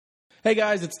Hey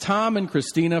guys, it's Tom and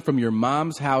Christina from Your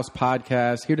Mom's House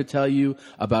podcast, here to tell you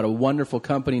about a wonderful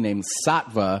company named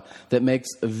Saatva that makes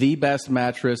the best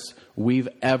mattress we've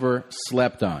ever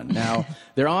slept on. Now,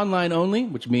 they're online only,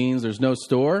 which means there's no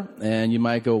store, and you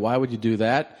might go, why would you do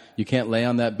that? You can't lay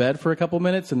on that bed for a couple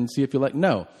minutes and see if you like.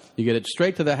 No, you get it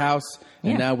straight to the house,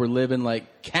 and now we're living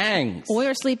like kangs. We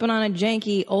were sleeping on a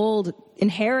janky, old,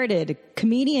 inherited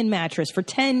comedian mattress for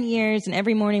 10 years, and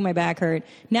every morning my back hurt.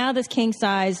 Now this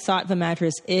king-size Saatva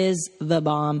mattress is the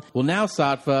bomb. Well, now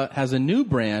Saatva has a new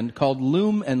brand called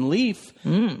Loom and Leaf,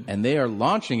 and they are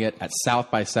launching it at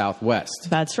South by Southwest.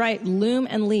 That's right, Loom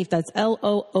and Leaf. That's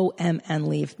Loom and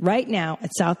Leaf. Right now at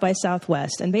South by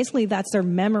Southwest. And basically that's their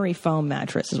memory foam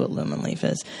mattress is what Loom and Leaf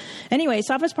is. Anyway,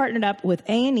 Saatva's partnered up with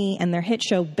A&E and their hit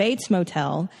show Bates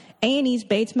Motel. A&E's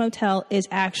Bates Motel is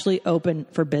actually open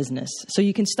for business. So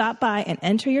you can stop by and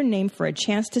enter your name for a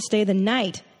chance to stay the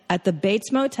night at the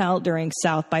Bates Motel during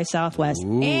South by Southwest.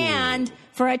 Ooh. And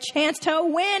for a chance to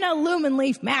win a Loom and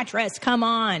Leaf mattress. Come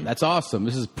on. That's awesome.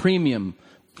 This is premium,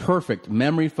 perfect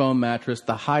memory foam mattress,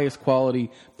 the highest quality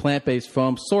plant-based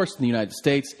foam sourced in the United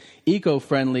States,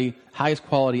 eco-friendly, highest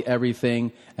quality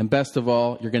everything, and best of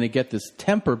all, you're going to get this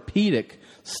Tempur-Pedic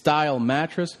style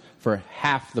mattress for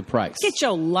half the price. Get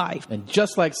your life. And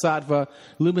just like Saatva,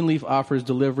 Loom and Leaf offers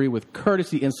delivery with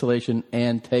courtesy installation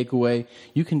and takeaway.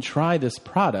 You can try this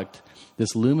product,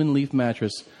 this Loom and Leaf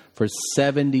mattress, for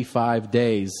 75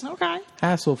 days. Okay.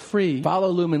 Hassle-free. Follow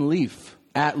Loom and Leaf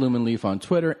at Loom and Leaf on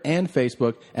Twitter and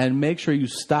Facebook, and make sure you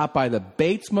stop by the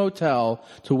Bates Motel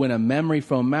to win a memory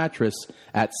foam mattress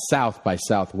at South by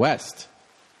Southwest.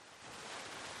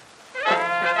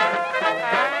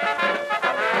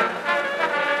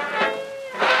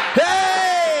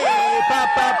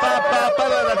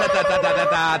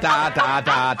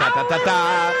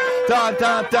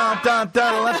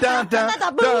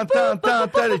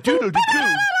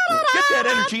 Get that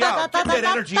energy out. Get that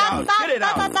energy out. Get it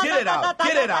out. Get it out.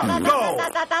 Get it out. Go.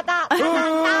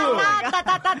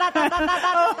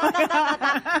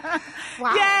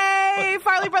 Wow. Yay!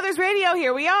 Farley Brothers Radio,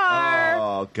 here we are.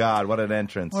 Oh, God, what an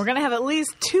entrance. We're going to have at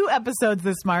least 2 episodes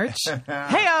this March.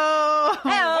 Hey-o!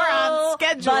 We're on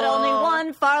schedule. But only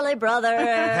one Farley brother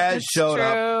has showed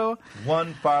up.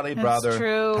 One Farley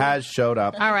brother has showed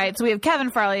up. All right, so we have Kevin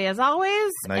Farley as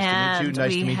always. Nice to meet you.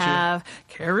 Nice to meet you. We have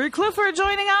Carrie Clifford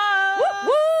joining us. Whoop,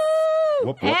 whoop.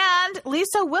 Whoop, whoop. And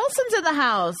Lisa Wilson's in the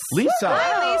house. Lisa.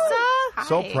 Hi, Lisa.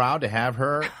 So proud to have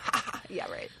her. Yeah,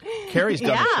 right. Carrie's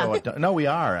going to show up. No, we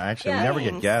are, actually. We never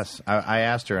get guests. I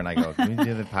asked her, and I go, can we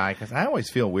do the podcast? I always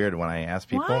feel weird when I ask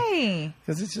people. Why?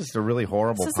 Because it's just a really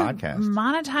horrible podcast. A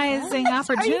monetizing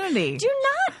opportunity. Do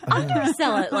not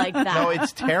undersell it like that. No,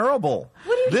 it's terrible.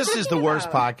 This is the worst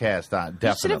podcast, definitely.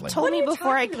 You should have told me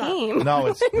before I came. No,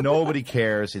 it's nobody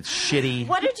cares. It's shitty.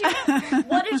 What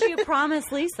did you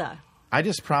promise Lisa? I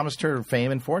just promised her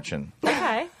fame and fortune.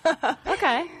 Okay.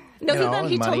 Okay. No,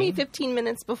 he told me 15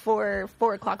 minutes before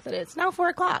 4 o'clock that it's now 4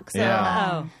 o'clock. So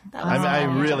yeah. I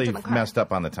really messed messed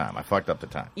up on the time. I fucked up the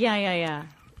time. Yeah.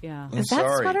 Is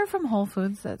that sweater from Whole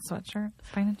Foods, that sweatshirt,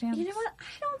 by any chance? You know what?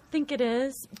 I don't think it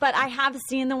is, but I have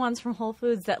seen the ones from Whole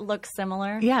Foods that look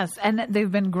similar. Yes, and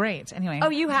they've been great. Anyway. Oh,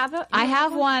 you have it? I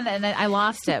have one, and I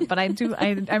lost it, but I do.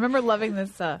 I remember loving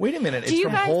this. Wait a minute. It's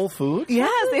from Whole Foods?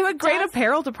 Yes, they have a great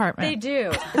apparel department. They do.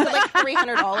 Is it like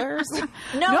 $300?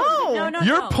 No.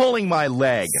 You're pulling my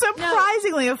leg.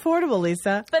 Surprisingly affordable,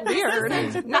 Lisa. But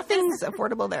Weird. Nothing's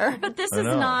affordable there. But this is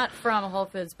not from Whole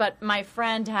Foods, but my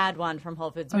friend had one from Whole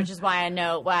Foods, which is why I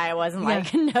know why I wasn't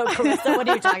like, no, Carissa, what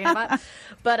are you talking about?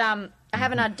 But I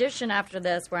have an audition after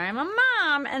this where I'm a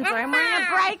mom, and so I'm wearing a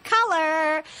bright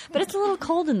color. But it's a little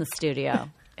cold in the studio.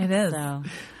 It is. So.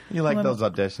 You like those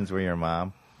auditions where you're a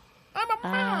mom? I'm a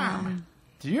mom.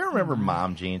 Do you remember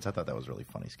Mom Jeans? I thought that was a really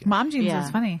funny sketch. Mom Jeans is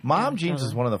funny. Mom Jeans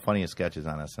is one of the funniest sketches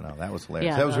on SNL. That was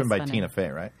hilarious. Yeah, that was written by funny. Tina Fey,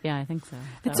 right? Yeah, I think so.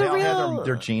 It's They a all real... had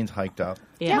their jeans hiked up.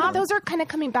 Yeah, but those are kind of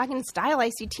coming back in style.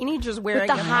 I see teenagers wearing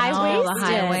With the high waist. the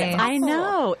high waist. I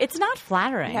know. It's not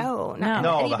flattering. No,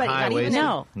 No, anybody, the high not even waist. a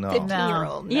No.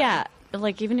 15-year-old. No. Yeah.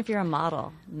 Like, even if you're a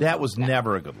model. That was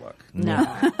never a good look. No.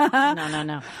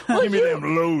 No. Well, Give me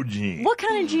them low jeans. what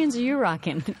kind of jeans are you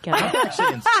rocking, Kevin? I'm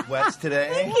actually in sweats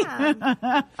today.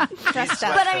 Dressed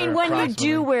up. But I mean, when you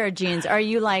do wear jeans, are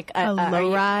you like A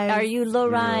low-rise? Are you low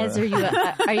rise? Are you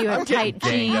a tight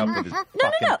jean?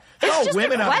 No. It's Oh, just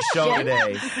women a on the show question.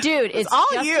 today. Dude, it's all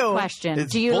just you. a question.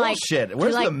 It's do you bullshit.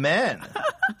 Where's the men?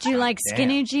 Do you like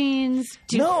skinny jeans?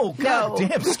 No, God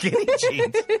damn skinny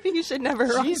jeans. You should never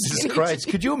rock Jesus skinny Christ.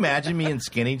 Could you imagine me in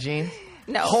skinny jeans?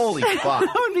 No. Holy fuck.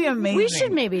 That would be amazing. We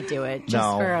should maybe do it just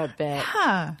No. for a bit.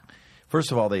 Huh.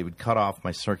 First of all, they would cut off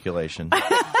my circulation.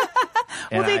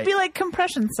 Well, they'd be like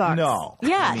compression socks. No.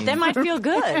 Yeah, I mean, they might feel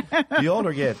good. the older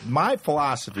I get, my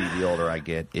philosophy, the older I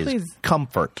get, is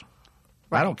comfort.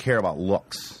 I don't care about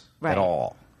looks at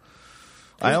all.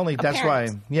 That's why,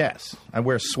 yes, I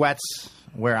wear sweats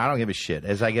where I don't give a shit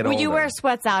as I get older. Will you wear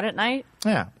sweats out at night?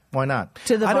 Yeah, why not?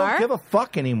 To the I bar? don't give a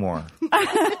fuck anymore.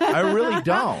 I really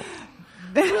don't.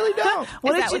 I really don't.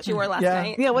 What you wore last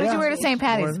night? Yeah, what did you wear to St.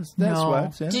 Patty's?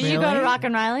 Sweats, yeah. Did you go to Rock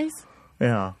and Riley's?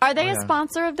 Yeah. Are they a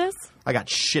sponsor of this? I got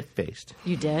shit-faced.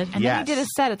 You did? And then you did a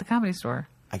set at the Comedy Store.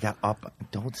 I got up.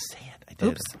 Don't say it. I did.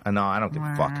 Oops. No, I don't give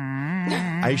a fuck.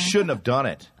 I shouldn't have done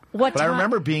it. What But I time?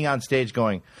 remember being on stage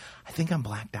going, I think I'm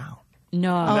blacked out.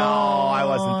 No. No, I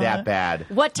wasn't that bad.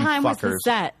 What You time was the fuckers.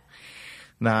 set?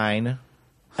 9. And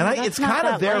that's it's not kind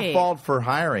of that their late. fault for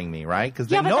hiring me, right? Because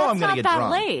they Yeah, but know that's I'm going not to get that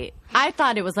drunk. late. I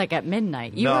thought it was like at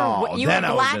midnight. You No, were, you then were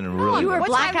I was black, in really You were good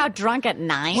blackout drunk at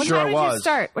 9? What Sure time I did was. you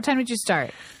start? What time did you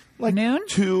start? Like noon?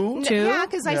 2. Yeah,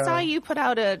 because I saw you put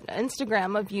out an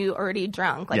Instagram of you already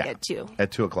drunk, like at 2.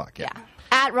 At 2 o'clock, yeah.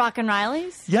 At Rock and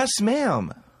Riley's? Yes,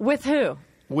 ma'am. With who?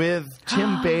 With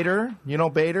Tim Bader. You know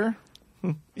Bader?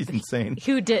 He's insane.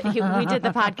 We did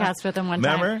the podcast with him one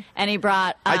time. Remember? And he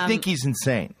brought... I think he's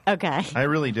insane. Okay. I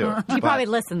really do. He But probably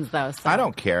listens, though. So. I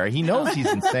don't care. He knows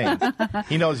he's insane.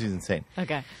 He knows he's insane.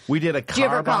 Okay. We did a car Do you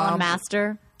ever call bomb. him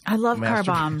Master? I love car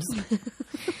Master- bombs.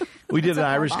 We did an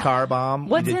Irish car bomb.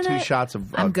 What's we did in 2 it? shots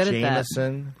of I'm good at that.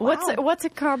 Jameson. What's a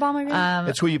car bomb again?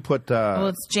 It's where you put... Well,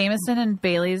 it's Jameson and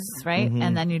Bailey's, right?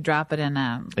 And then you drop it in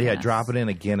Guinness. drop it in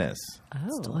a Guinness.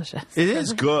 It's delicious. It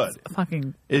is good.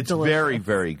 Fucking It's delicious. very,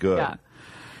 very good. Yeah.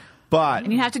 But...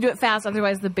 And you have to do it fast,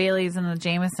 otherwise the Baileys and the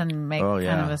Jameson make Oh, kind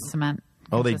yeah. of a cement.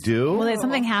 Oh, they do? Well,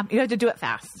 something happened. You have to do it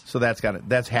fast. So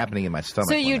that's happening in my stomach.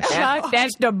 So you when I- chug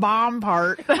That's the bomb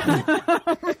part.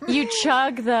 you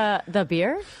chug the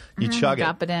beer you chug it.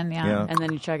 Drop it in, yeah. and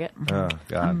then you chug it. Oh,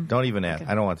 God. Don't even ask.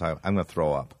 I don't want to talk. I'm going to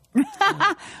throw up.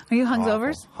 Are you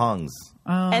hungovers? Hungs.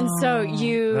 And so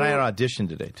you And I had an audition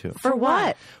today, too. for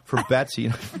what? For Betsy.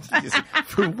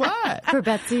 For what? For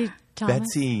Betsy Thomas.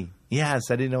 Betsy.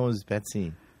 Yes, I didn't know it was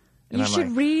Betsy. And You I'm should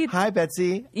like, read. Hi,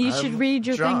 Betsy. You should read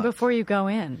your drunk. thing before you go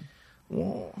in.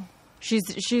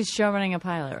 She's show running a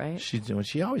pilot, right?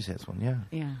 She always has one, yeah.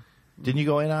 Yeah. Didn't you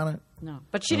go in on it? No,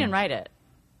 but she didn't write it.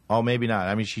 Oh, maybe not.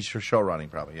 I mean, she's show running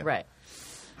probably, yeah. Right.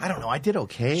 I don't know. I did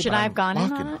okay. Should but I have gone in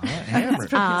fucking on it?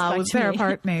 hammered. Was there a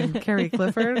part named Carrie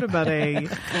Clifford about a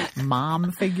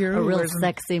mom figure? A who real wears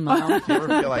sexy mom. You ever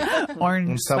feel like orange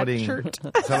when somebody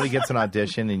sweatshirt? gets an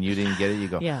audition and you didn't get it, you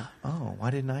go, Yeah. oh, why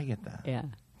didn't I get that? Yeah.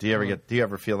 Do you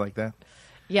ever feel like that?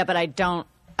 Yeah, but I don't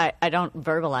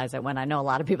verbalize it when I know a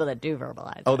lot of people that do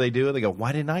verbalize Oh, it. they do? They go,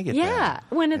 why didn't I get that? Yeah,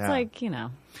 when it's Yeah. like,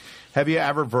 Have you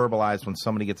ever verbalized when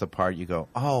somebody gets a part, you go,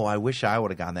 oh, I wish I would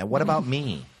have gotten that. What about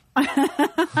me?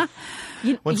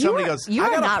 When somebody goes, you I are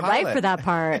got a not right pilot. for that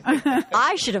part.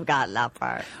 I should have gotten that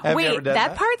part. Have you ever Wait, done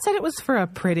that part said it was for a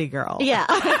pretty girl. Yeah.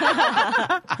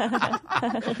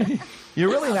 You're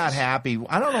really not happy.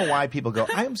 I don't know why people go,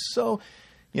 I'm so,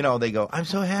 they go, I'm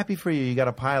so happy for you. You got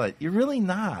a pilot. You're really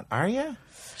not, are you?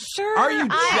 Sure. Are you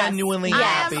genuinely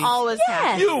happy? I'm always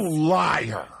happy. You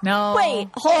liar. No. Wait,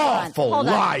 hold Awful on.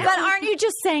 liar. But aren't you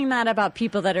just saying that about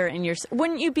people that are in your?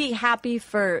 Wouldn't you be happy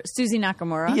for Susie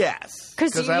Nakamura? Yes.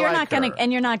 Because I you're like not going her. to,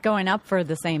 and you're not going up for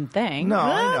the same thing. No,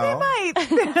 I know.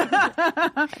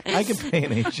 Right. I can pay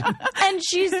an agent. And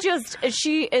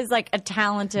she is like a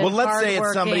talented. Well, let's say it's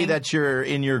hardworking- somebody that you're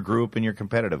in your group and you're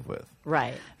competitive with.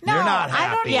 right. No, You're not I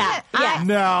don't happy. Yeah. Yeah.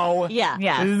 No. Yeah.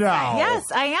 Yes. No. Yes,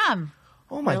 I am.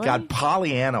 Oh my Really? God,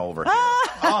 Pollyanna over here.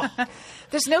 Oh,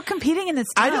 There's no competing in this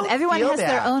I town. don't Everyone feel has their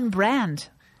that. own brand.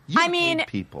 you I mean, hate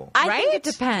people. I think Right? it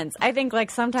depends. I think like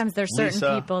sometimes there's certain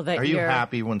Lisa, people that are you you're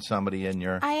happy when somebody in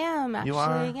your? I am actually. You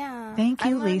are? Yeah. Thank you,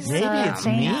 I love Lisa. you. Maybe it's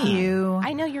Thank me. you.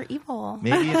 I know you're evil.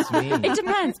 Maybe it's me.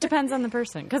 It depends on the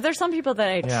person. Because there's some people that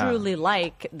I Yeah. truly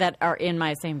like that are in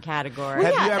my same category.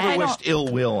 Have Yeah, you and I ever don't- wished ill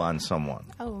will on someone?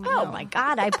 Oh, Oh no. my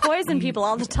God! I poison people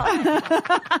all the time.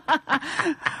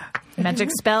 Magic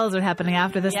spells are happening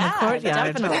after this in the Yeah,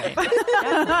 courtyard. definitely.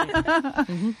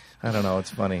 I don't know. It's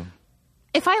funny.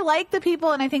 If I like the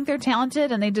people and I think they're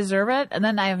talented and they deserve it, and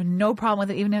then I have no problem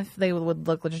with it, even if they would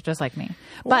look just like me.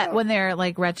 But when they're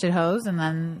like wretched hoes, and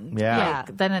then Yeah.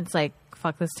 then it's like,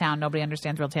 fuck this town. Nobody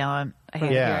understands real talent. I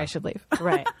hate it Yeah. here. I should leave.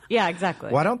 Right. Yeah.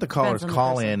 Exactly. Why don't the callers Depends on the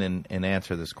call person. in and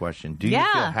answer this question? Do you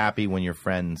Yeah. feel happy when your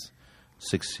friends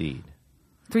succeed?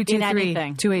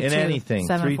 323-282-7424. In anything.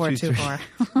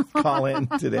 323. Call in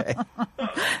today.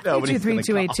 Nobody's gonna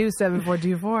call.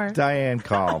 223-282-7424. Diane,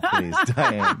 call, please.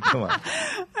 Diane, come on.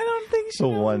 I don't think The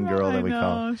one girl that we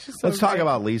call. Let's talk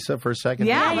about Lisa for a second.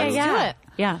 Yeah, Yeah. let's Yeah. do it.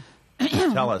 Yeah.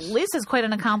 Tell us. Lisa's quite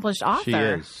an accomplished author. She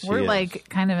is. We're like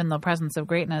kind of in the presence of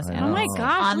greatness. I And Oh my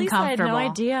gosh, Lisa, I had no uncomfortable.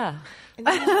 idea.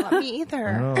 Me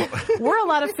either. We're a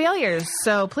lot of failures.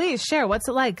 So please share. What's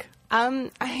it like?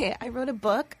 I wrote a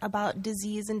book about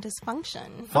disease and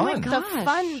dysfunction. Fun. The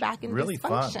fun back in Really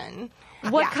fun. dysfunction.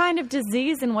 What Yeah. kind of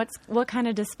disease and what kind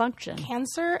of dysfunction?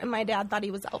 Cancer, and my dad thought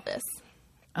he was Elvis.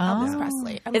 Elvis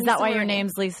Presley. I'm Is that Lisa why your Marie.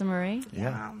 name's Lisa Marie?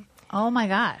 Yeah. Oh my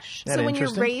gosh. That So when you're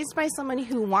interesting? raised by someone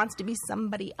who wants to be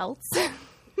somebody else,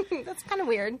 that's kind of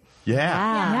weird. Yeah.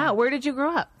 Yeah. Where did you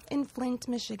grow up? In Flint,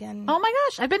 Michigan. Oh my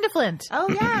gosh. I've been to Flint. Oh,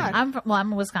 yeah.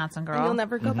 I'm a Wisconsin girl. And you'll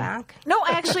never go back. No,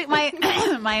 actually, my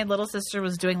my little sister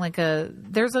was doing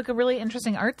there's a really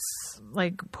interesting arts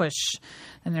push,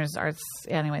 and there's arts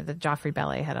anyway. The Joffrey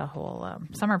Ballet had a whole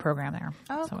summer program there.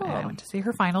 Oh, so cool. I went to see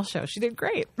her final show. She did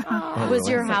great. Was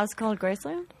your house called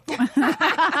Graceland?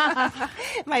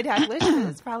 My dad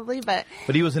wishes, probably, but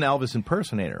But he was an Elvis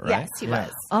impersonator, right? yes, he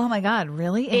was. Oh my God,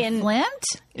 really? In Flint?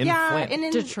 In yeah, Flint. and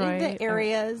in Detroit. the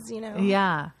areas,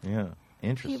 Yeah. Yeah. he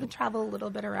Interesting. would travel a little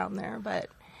bit around there, but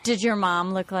Did your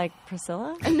mom look like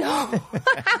Priscilla? no.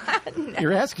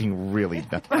 You're asking really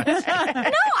bad. No,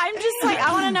 I'm just like,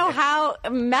 I want to know how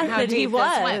method he deep this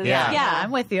was. went. Yeah.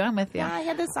 I'm with you. Yeah, he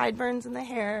had the sideburns and the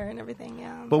hair and everything,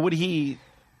 yeah. But would he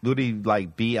be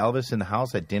Elvis in the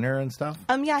house at dinner and stuff?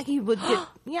 Yeah, he would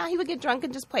get drunk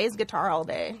and just play his guitar all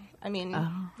day. I mean,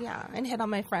 yeah, and hit on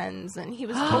my friends, and he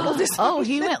was total dysfunction. Oh,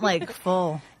 he went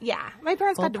full. Yeah, my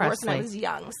parents Full got divorced when I Presley. was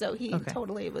young, so he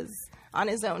totally was on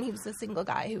his own. He was a single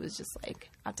guy who was just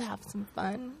out to have some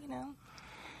fun,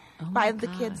 buy the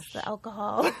kids the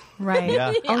alcohol. Right.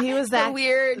 Yeah. Oh, he was that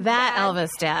weird that dad. Elvis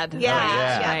dad.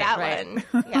 Yeah, Right. that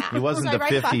one. Yeah. He wasn't Was the I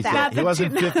right about 50s. that? He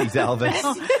wasn't 50s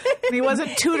Elvis. He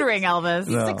wasn't tutoring Elvis.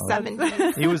 He's like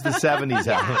 70s. He was the 70s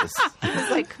Elvis. He's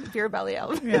like beer belly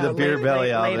Elvis. The beer belly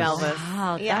Elvis. Late Elvis.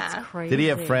 Wow, Yeah. that's crazy. Did he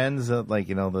have friends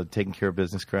the taking care of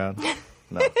business crowd?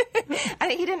 No.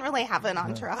 He didn't really have an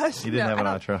entourage. He didn't have an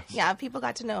entourage. Yeah, people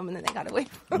got to know him and then they got away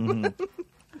from him.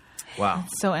 Wow.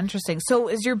 So interesting. So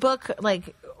is your book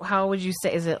how would you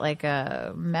say, is it like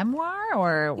a memoir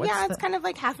or what's Yeah, it's kind of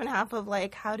like half and half of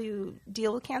how to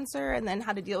deal with cancer and then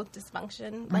how to deal with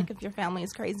dysfunction. Like if your family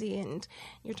is crazy and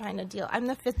you're trying to deal. I'm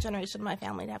the 5th generation of my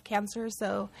family to have cancer,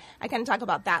 so I kind of talk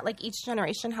about that, each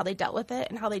generation, how they dealt with it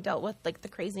and how they dealt with the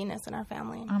craziness in our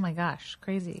family. Oh my gosh,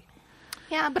 crazy.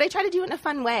 Yeah, but I try to do it in a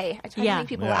fun way. I try to make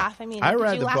people laugh. I mean, I did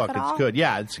read you the laugh book. at It's all? good.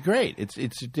 Yeah, it's great.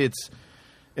 It's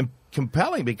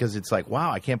compelling because it's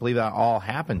wow, I can't believe that all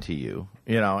happened to you.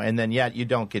 And then yet you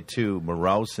don't get too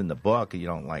morose in the book. You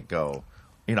don't go.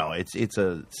 It's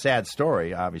a sad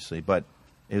story, obviously, but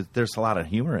there's a lot of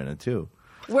humor in it too.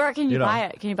 Where can you buy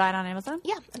it? Can you buy it on Amazon?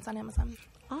 Yeah, it's on Amazon.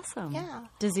 Awesome. Yeah.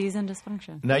 Disease and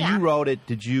dysfunction. Now Yeah. you wrote it.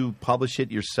 Did you publish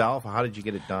it yourself? How did you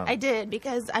get it done? I did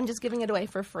because I'm just giving it away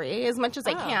for free as much as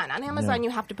I can. On Amazon, you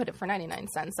have to put it for 99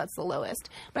 cents. That's the lowest.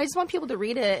 But I just want people to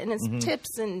read it and it's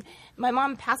tips. And my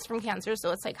mom passed from cancer,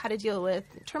 so it's how to deal with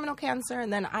terminal cancer.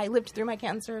 And then I lived through my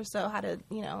cancer, so how to,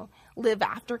 live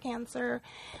after cancer.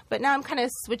 But now I'm kind of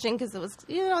switching because it was,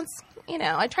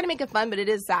 I try to make it fun, but it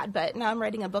is sad. But now I'm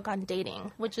writing a book on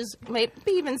dating, which might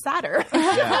be even sadder.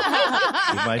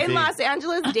 Yeah. It might In be. Los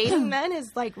Angeles, dating men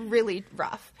is really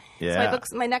rough. Yeah.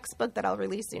 So my next book that I'll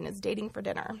release soon is Dating for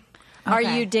Dinner. Are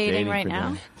you dating right for now?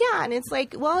 dinner. Yeah, and it's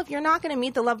if you're not going to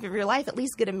meet the love of your life, at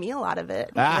least get a meal out of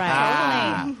it.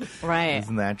 Ah. Right.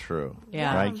 Isn't that true?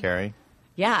 Yeah. Right, Carrie?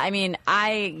 Yeah, I mean,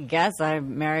 I guess I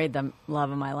married the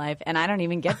love of my life, and I don't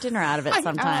even get dinner out of it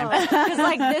sometimes.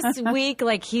 Because, this week,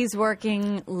 he's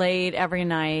working late every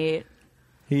night.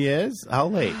 He is? How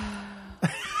late?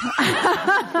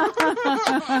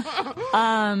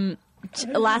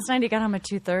 Last night he got home at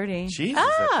 2:30. Jesus,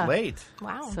 that's late.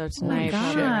 Wow. So tonight,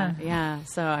 God. yeah.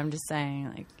 So I'm just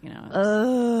saying,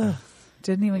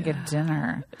 Didn't even get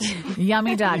dinner.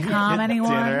 Yummy.com,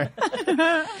 anyone?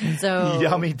 Dinner. so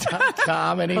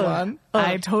Yummy.com, anyone?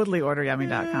 I totally order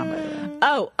yummy.com, by the way.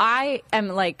 Oh, I am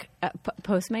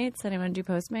Postmates. Anyone do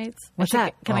Postmates? What's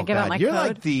that? Can I Oh, give out God, my You're code?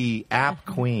 like the app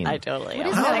queen. I totally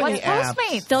am. How many What's apps?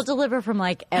 Postmates? They'll deliver from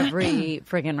every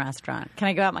friggin' restaurant. Can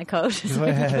I give out my code? Go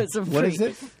ahead. What is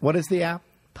it? What is the app?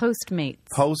 Postmates.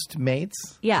 Postmates?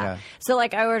 Yeah. So I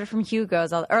order from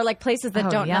Hugo's or places that Oh,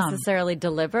 don't yum. necessarily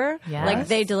deliver. Yes.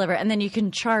 They deliver, and then you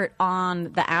can chart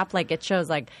on the app. It shows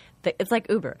it's like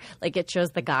Uber. It shows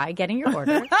the guy getting your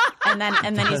order, and then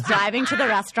he's driving to the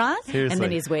restaurant, and Seriously.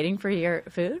 then he's waiting for your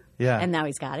food. Yeah. And now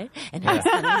he's got it, and now he's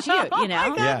sending it to you. You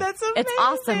know. Yeah. That's amazing. It's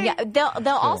awesome. Yeah.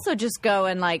 They'll also just go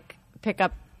and pick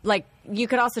up. You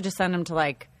could also just send them to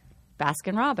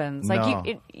Baskin Robbins. No.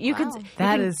 Like you could.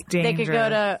 That you is They could go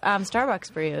dangerous. to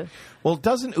Starbucks for you. Well,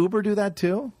 doesn't Uber do that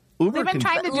too? Uber They've been can,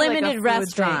 trying to do like a Limited food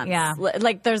restaurants. thing. Yeah.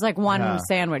 Like there's like one Yeah.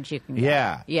 sandwich you can get.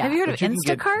 Yeah. Yeah. Have you heard of But you can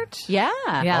get- Instacart? Yeah.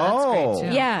 Yeah, that's Oh.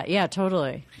 great too. Yeah,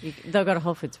 totally. They'll go to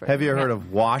Whole Foods for Have you Yeah. heard of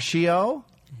Washio?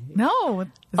 No. Oh, Is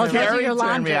they'll that do Gary your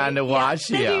turned me laundry. on to Yeah, Washio.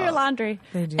 they do your laundry.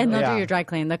 They do. And they'll Yeah. do your dry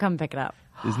clean. They'll come pick it up.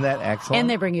 Isn't that excellent? And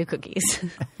they bring you cookies.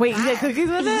 Wait, you get cookies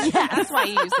with it? That's why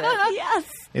you use it. Yes.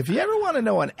 If you ever want to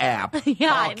know an app,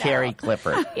 Yeah, I call know. Carrie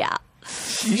Clifford. Yeah.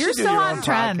 You You're should do so your on own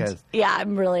trend. podcast. Yeah,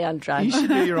 I'm really on trend. You should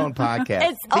do your own podcast.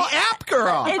 It's- the oh, app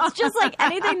girl. It's just like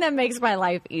anything that makes my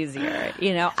life easier.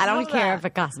 You know, I don't care if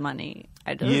it costs money.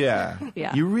 I just Yeah.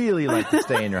 Yeah. You really like to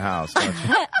stay in your house, don't you? It's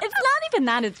not even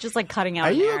that. It's just like cutting out.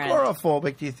 Are an you errand.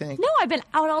 agoraphobic, do you think? No, I've been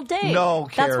out all day. No,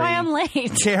 That's why Carrie. I'm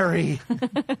late. Carrie,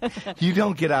 you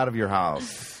don't get out of your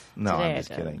house. No, Today I'm I just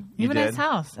did. kidding. You have a nice did?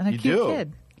 house and a You cute do.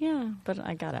 kid. Yeah, but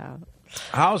I got out.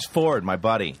 How's Ford, my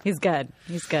buddy? He's good.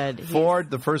 He's good.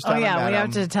 Ford, the first Oh time I yeah, met we have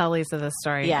him, to tell Lisa this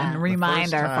story Yeah. and The remind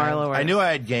first our time, followers. I knew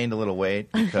I had gained a little weight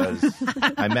because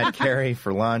I met Carrie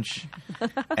for lunch,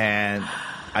 and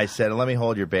I said, "Let me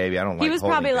hold your baby." I don't like He was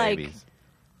holding probably like babies.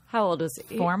 How old was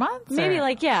he? 4 months? Maybe or-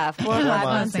 like 4 or 5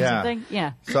 months or yeah. something.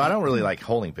 Yeah. So I don't really like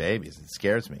holding babies. It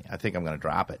scares me. I think I'm going to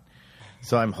drop it.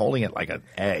 So I'm holding it like an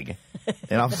egg,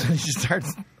 and all of a sudden she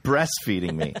starts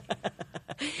breastfeeding me.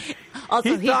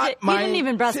 Also, He thought he my didn't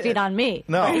even breastfeed tit- on me.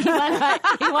 No. He went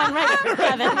right for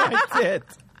Kevin. I did.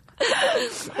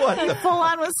 What the? Full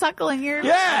on was suckling your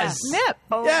Yes. nip.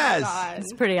 Yes.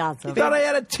 It's pretty awesome. Thought I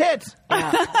had a tit.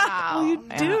 Oh,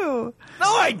 you do. No,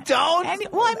 I don't. And,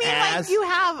 well, I mean, Ass. like you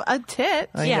have a tit.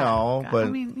 I Yeah. know, but I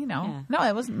mean, you know, Yeah. no,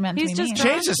 it wasn't meant He's to be just mean.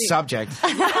 trying- change the subject.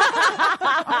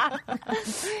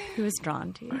 He was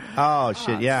drawn to you. Oh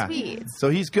shit! Yeah. sweet. So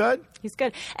he's good. He's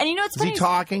good. And you know what's Is funny? he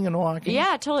talking and walking?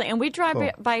 Yeah, totally. And we drive Cool.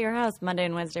 by your house Monday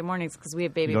and Wednesday mornings because we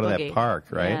have Baby You go to Boogie. that park,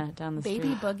 right? Yeah, down the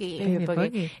Baby street. Boogie. Baby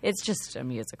Boogie. Boogie. It's just a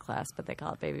music class, but they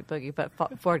call it Baby Boogie. But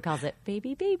Ford calls it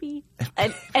Baby Baby.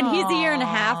 And he's a year and a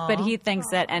half, but he thinks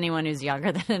that anyone who's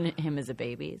younger than him is a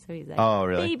baby. So he's like, Oh,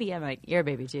 really? Baby. I'm like, you're a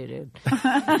baby too, dude. You're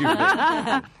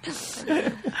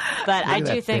good. But I at do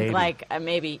that think baby. like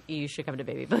maybe you should come to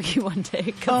Baby Boogie one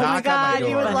day. Oh Knock on my my God, you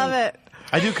door. would love it.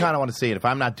 I do kind of want to see it. If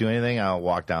I'm not doing anything, I'll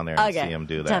walk down there and Okay. see him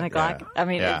do that. 10 o'clock. Yeah. I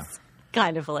mean, yeah. it's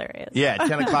kind of hilarious. Yeah,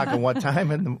 10 o'clock on what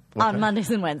time? What On time? Mondays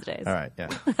and Wednesdays. All right, yeah.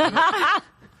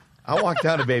 I'll walk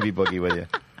down to Baby Boogie with you.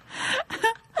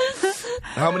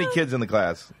 How many kids in the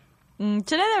class? Today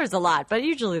there was a lot, but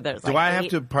usually there's like Do I have 8.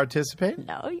 to participate?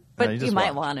 No, but you you, just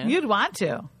might walk. want to. You'd want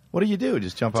to. What do you do?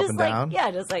 Just jump up Just and like, down?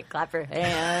 yeah, just like clap your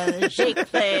hands, shake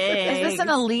things. Is this an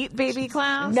elite baby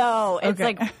class? No, it's Okay.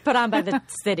 like put on by the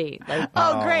city. Like,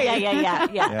 Oh, great. yeah.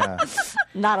 Yeah.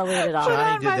 Not elite at all. Johnny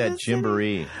on by did the that city.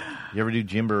 Jimboree. You ever do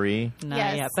Jimboree? No,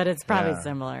 Yes. yeah, but it's probably Yeah.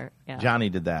 similar. Yeah. Johnny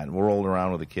did that. We rolled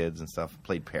around with the kids and stuff,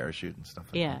 played parachute and stuff.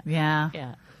 Like Yeah. Yeah.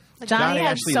 Yeah. Johnny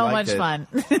had actually so liked much it. fun.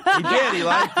 He did. He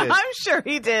liked it. I'm sure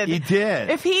he did. He did.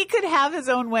 If he could have his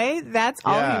own way, that's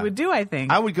all Yeah. he would do, I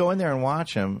think. I would go in there and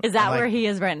watch him. Is that I'm where like, he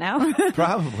is right now?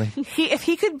 Probably. If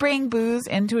he could bring booze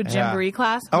into a Jamboree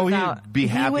class, Oh, without, he'd be he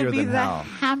happier would be than the hell.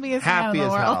 happiest man Happy in the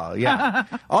as world. hell. Yeah.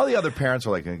 All the other parents are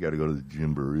like, I got to go to the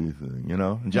Jimboree thing, you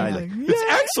know? And Johnny's like, it's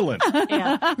excellent.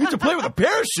 yeah. We have to play with a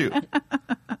parachute.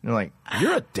 And you're like,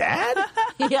 you're a dad?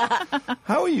 Yeah.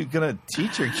 How are you going to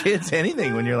teach your kids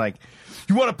anything when you're like,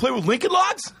 you want to play with Lincoln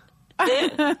Logs?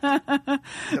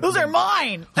 Those are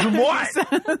mine. Why?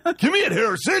 Give me it,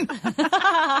 Harrison.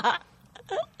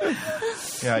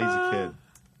 Yeah, he's a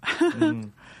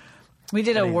kid. We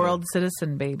did a world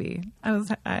citizen baby. I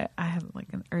had like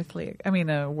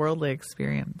a worldly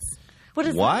experience. What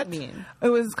does What? that mean? It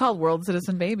was called World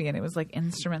Citizen Baby, and it was like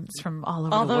instruments from all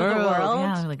over, All the, over the world. world?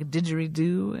 Yeah, like a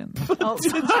didgeridoo, and Oh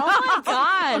my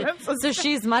God. So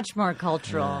she's much more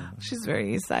cultural. she's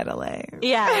very East Side LA.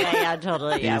 Yeah,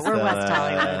 totally. Yeah, He's we're the- West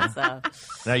Hollywood, so.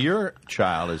 Now, your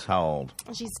child is how old?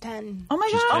 She's 10. Oh my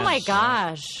She's gosh! Oh my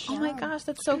gosh. Oh my gosh,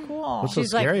 that's so cool. What's so She's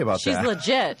scary like, about she's that?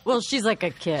 legit. Well, she's like a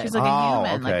kid. She's like Oh, a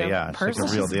human, okay, like a yeah, she's like a person.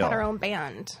 real She's deal. got her own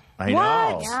band. I What?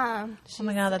 know. Yeah. Oh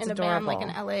my God, that's in a adorable. band like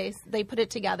in LA. They put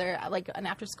it together like an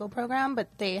after school program, but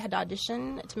they had to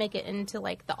audition to make it into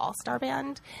like the all-star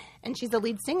band. And she's the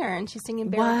lead singer and she's singing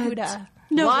Barracuda.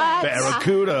 No What?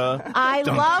 Barracuda. I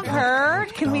Dun, love dun, her.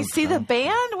 dun, Can we dun, see the dun.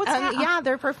 band? What's happening? Yeah,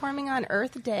 they're performing on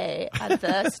Earth Day at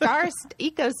the Star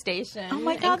Eco Station. Oh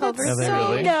my in God, that's Culver Are they City.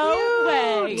 really? No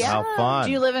way. How fun.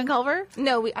 Do you live in Culver?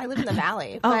 No, I live in the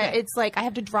Valley, but Okay. it's like I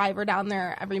have to drive her down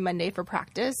there every Monday for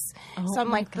practice. So I'm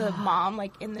like the of mom,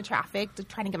 like in the traffic,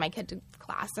 trying to get my kid to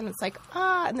class, and it's like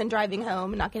and then driving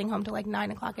home and not getting home till like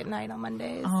 9 o'clock at night on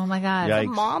Mondays. Oh my God. It's a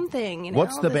mom thing. You know?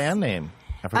 What's the band name?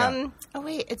 I forgot. Oh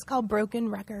wait, it's called Broken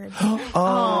Records.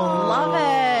 Love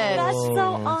it. That's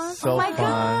so awesome. So Oh my fun.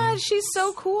 God, she's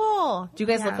so cool. Do you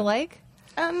guys look alike?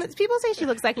 People say she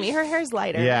looks like me. Her hair's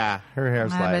lighter. Yeah, her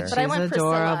hair's I lighter. bet But I went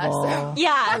Priscilla, adorable. so-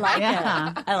 Yeah, I like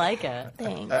Yeah. it. I like it.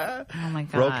 Thanks. Oh my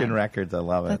God. Broken Records. I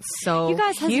love it. That's so You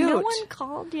guys, has cute. no one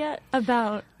called yet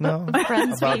about No.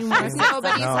 friends About being more seeing-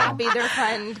 Nobody's No. happy. Their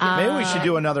friend. Maybe we should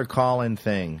do another call-in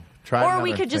thing. Try Or we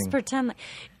another could just thing. pretend like.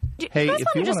 Do Hey, you guys if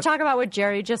want you to just wanna- talk about what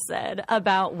Jerry just said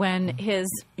about when his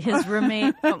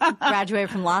roommate graduated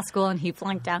from law school and he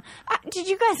flunked down? Did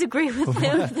you guys agree with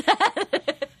him?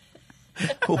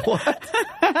 What?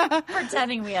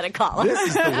 Pretending we had a caller. This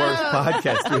is the worst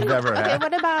podcast we've ever Okay, had.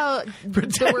 what about the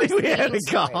Pretending worst we had a dating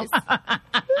call. stories?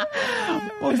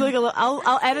 We'll do like a little,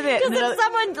 I'll edit it. Because if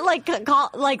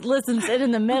someone listens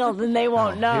in the middle, then they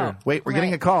won't know. Here. Wait, we're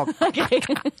getting a call. Okay.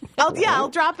 I'll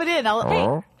drop it in.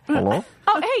 Hello? Hello?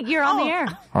 Oh, hey, you're on the air.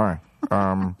 Hi.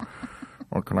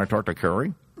 Well, can I talk to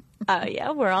Carrie?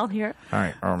 Yeah, we're all here.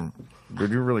 Hi. Did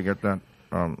you really get that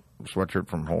sweatshirt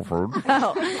from Whole Foods?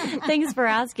 Oh, thanks for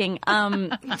asking.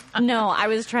 No, I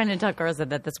was trying to tell Carissa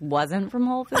that this wasn't from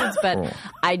Whole Foods, but Oh.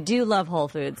 I do love Whole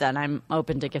Foods, and I'm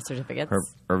open to gift certificates.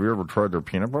 Have you ever tried their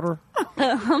peanut butter?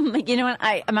 You know what?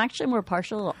 I'm actually more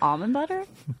partial to almond butter.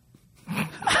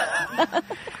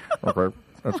 Okay,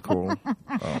 that's cool.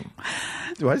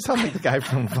 Do I sound like the guy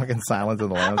from fucking Silence of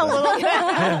the Lambs?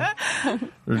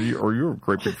 Are you a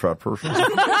great big fat person?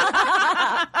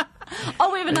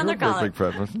 Oh, we have another You're a caller.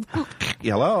 great big fat person.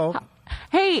 Hello.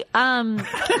 Hey,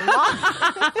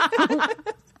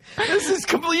 This is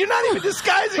complete. You're not even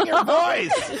disguising your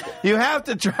voice. You have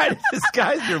to try to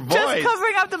disguise your voice. Just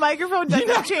covering up the microphone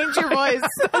doesn't change your voice.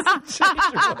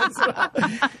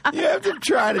 You have to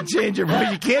try to change your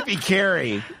voice. You can't be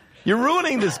Carrie. You're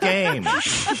ruining this game.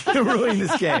 You're ruining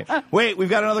this game. Wait, we've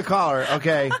got another caller.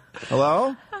 Okay.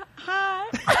 Hello? hi.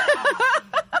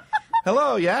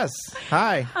 Hello, yes.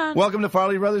 Hi. Welcome to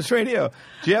Farley Brothers Radio.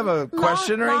 Do you have a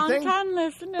question or anything? Long-time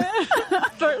listener,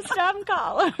 first-time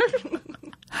caller.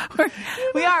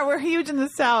 We're huge in the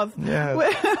South. Yeah.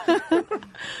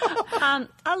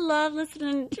 I love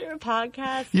listening to your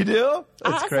podcast. You do?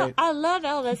 That's Also, great. I love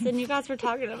Elvis, and you guys were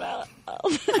talking about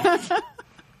Elvis.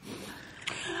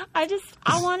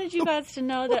 I wanted you guys to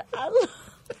know that I love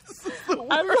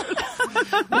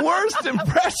Worst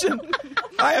impression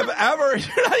I have ever.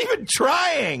 You're not even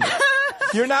trying.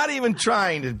 You're not even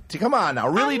trying to come on now.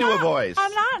 Really do a voice.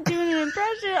 I'm not doing an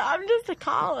impression. I'm just a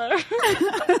caller.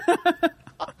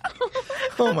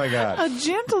 Oh my God. A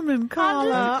gentleman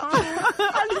caller.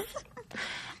 Do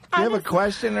you have a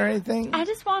question or anything? I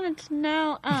just wanted to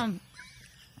know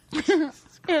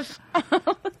if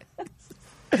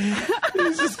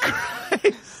Jesus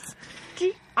Christ. do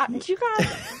you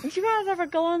guys ever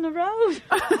go on the road?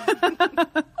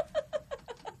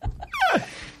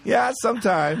 Yeah,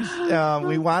 sometimes.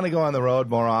 We want to go on the road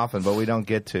more often, but we don't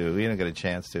get to. We don't get a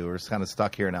chance to. We're just kind of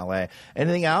stuck here in L.A.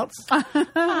 Anything else?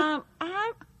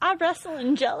 I wrestle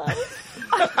in Jello.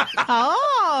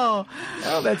 Oh.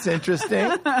 Oh, that's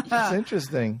interesting. That's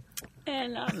interesting.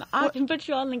 And I can put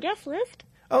you on the guest list.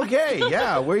 Okay,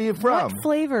 yeah. Where are you from? What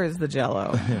flavor is the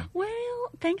Jell-O? Well,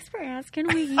 thanks for asking.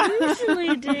 We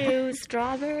usually do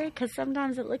strawberry because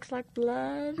sometimes it looks like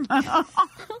blood.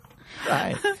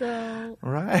 Right. So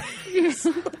Right.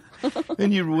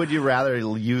 And would you rather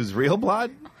use real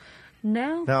blood?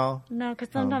 no, No. because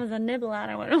sometimes I nibble at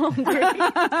it when I'm hungry.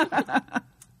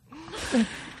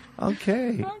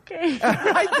 Okay. Okay. All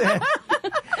right then.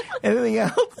 Anything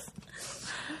else?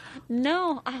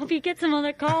 No, I hope you get some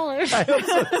other callers. I hope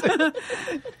so too.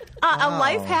 A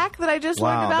life hack that I just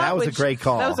learned Wow, about. that was a great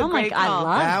call. That was a Oh my great God, I call.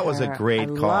 love That was a her. great I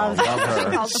call. love Love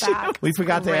her. Called back. We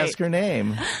forgot to Great. ask her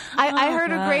name. I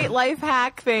heard a great life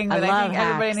hack thing that I, love think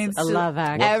everybody hacks. needs I to love hacks.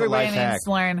 What's the everybody life needs hack?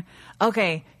 to learn.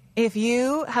 Okay, if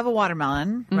you have a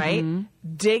watermelon, right?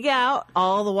 Dig out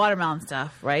all the watermelon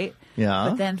stuff, right? Yeah.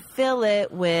 But then fill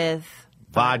it with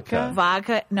Vodka.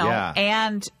 Yeah.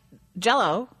 and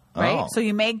Jell-O, right? Oh. So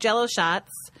you make Jell-O shots.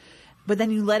 But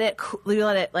then you let it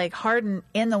like harden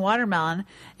in the watermelon,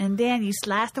 and then you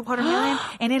slice the watermelon,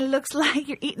 and it looks like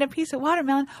you're eating a piece of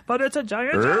watermelon, but it's a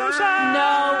giant Jell-O shot.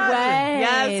 No way.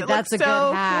 Yes, it That's looks a good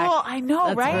so hack. cool. I know,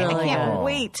 That's right? really I can't good.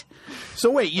 wait.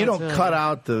 So wait, you don't really cut good.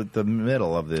 out the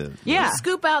middle of the. Yeah,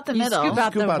 scoop out the You middle. scoop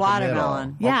out Scoop the out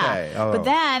watermelon. the middle. Yeah, Okay. Oh. but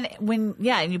then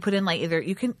and you put in like either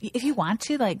you can, if you want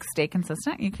to like stay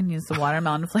consistent, you can use the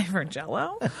watermelon flavor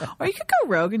Jell-O, or you could go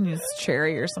rogue and use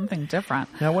cherry or something different.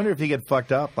 Now, I wonder if you get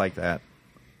fucked up like that.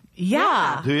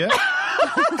 Yeah. Do you?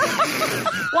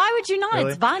 Why would you not? Really?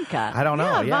 It's vodka. I don't know.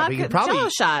 Yeah, Yeah, but vodka, you probably Jello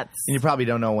shots. and you probably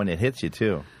don't know when it hits you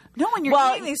too. No, when you're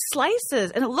eating these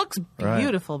slices, and it looks Right.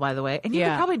 beautiful, by the way. And you Yeah.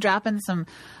 could probably drop in some.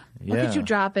 What Yeah. could you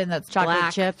drop in that's Chocolate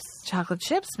black? chips. Chocolate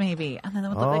chips, maybe. And then it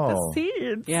would look like the Oh.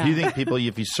 seeds. Yeah. Do you think people,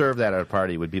 if you serve that at a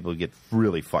party, would people get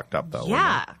really fucked up though?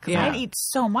 Yeah, because Yeah. I'd eat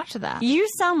so much of that. You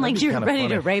sound like be you're kinda ready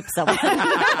funny. to rape someone.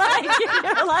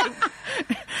 you're like,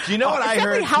 Do you know what I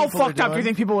heard? How people are fucked up do you doing?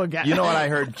 think people would get? You know what I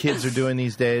heard kids are doing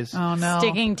these days? Oh no!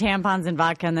 sticking tampons in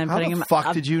vodka and then How putting the them fuck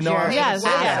up did you know? your I Yes,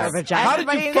 ass yes. or vagina. How did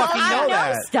you Everybody fucking knows- know I know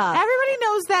that? stuff. Everybody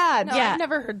knows that. No, Yeah. I've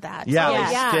never heard that. Yeah, Yeah.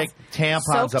 they Yeah. stick tampons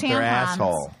Soaked up their tampons.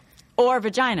 asshole. Or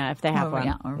vagina if they have Or, one.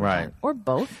 yeah, or, Right. Or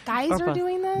both. Guys Or are both.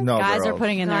 doing that? No, Guys are girls.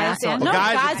 putting in their Guys asshole. and- No, Well, guys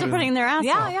are guys are putting- putting in their asshole.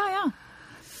 Yeah.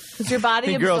 Because your body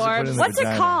think girls are absorbs. putting What's it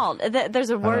vagina. called? There's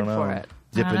a I word don't know. for it.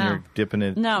 Dipping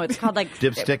it. No, it's called like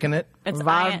Dipsticking it. It's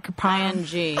Vodka ING.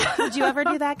 Did you ever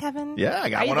do that, Kevin? Yeah, I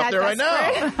got Are you one up that there right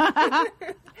now.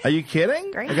 Are you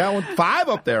kidding? Great. I got 5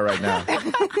 up there right now.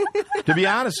 To be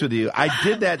honest with you, I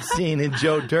did that scene in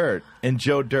Joe Dirt.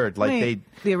 Like Wait,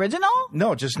 the original?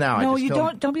 no, just now. I No, just you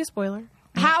filmed- don't be a spoiler.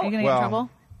 How- Are you gonna get Well, in trouble?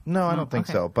 No, I don't think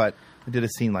okay. so. But I did a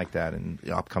scene like that in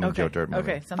the upcoming Joe Dirt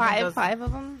movie. Okay. Something goes- Five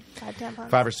of them? 5 tampons?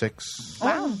 5 or 6.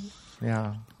 Wow.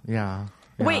 Yeah.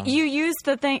 Wait, you used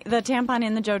the tampon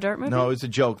in the Joe Dirt movie? No, it was a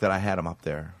joke that I had him up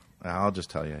there. I'll just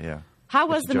tell you. Yeah. How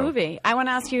was It's a the joke. movie? I want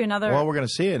to ask you another. Well, we're going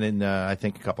to see it in I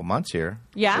think a couple months here.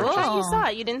 yeah. I thought you saw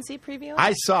it. You didn't see preview?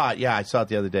 I saw it. Yeah, I saw it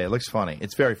the other day. It looks funny.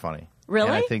 It's very funny. Really?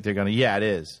 And I think they're going to. Yeah, it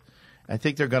is. I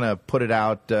think they're going to put it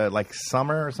out like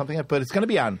summer or something. But it's going to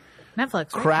be on,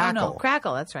 Netflix. Right? Crackle. Oh, no,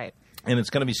 Crackle. That's right. and it's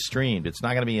going to be streamed. It's not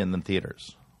going to be in the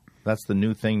theaters. That's the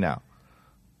new thing now.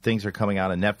 Things are coming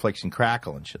out on Netflix and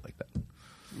Crackle and shit like that.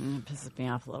 It pisses me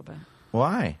off a little bit.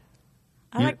 Why?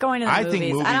 I like going to the I movies.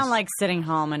 think I movies- don't like sitting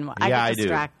home and I yeah, get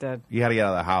distracted. I do. You got to get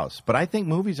out of the house. But I think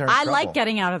movies are. In I trouble. like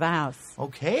getting out of the house.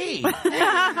 Okay.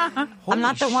 I'm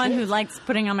not the one who likes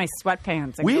putting on my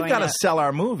sweatpants. And We've going got to out. sell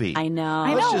our movie. I know.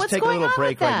 I Let's know. just What's take a going little on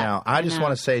break with right that? now. I just know.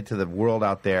 want to say to the world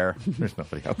out there, there's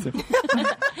nobody out there.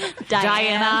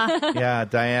 Diana. Yeah,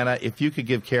 Diana, if you could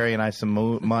give Carrie and I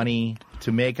some money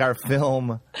to make our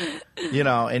film,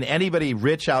 and anybody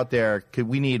rich out there,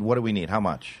 what do we need? How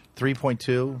much?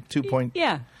 3.2? 2.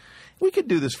 Yeah. We could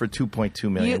do this for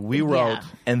 2.2 million. We wrote, yeah.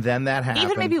 and then that happened.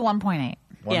 Even maybe 1.8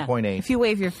 1.8. if you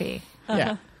waive your fee.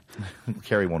 Yeah.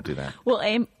 Carrie won't do that. Well,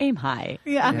 aim high.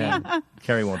 Yeah.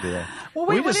 Carrie won't do that. Well,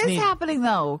 We wait, what just is need- happening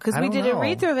though? Because I we don't did know. a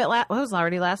read through of it. It was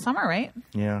already last summer, right?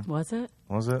 Yeah. Was it?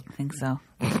 Was it? I think so.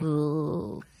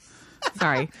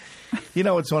 Sorry.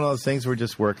 It's one of those things we're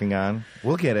just working on.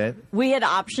 We'll get it. We had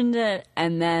optioned it,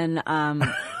 and then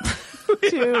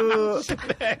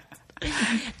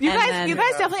You And guys, then- you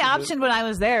guys definitely optioned when I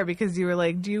was there because you were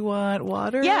like, "Do you want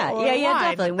water?" yeah, or yeah,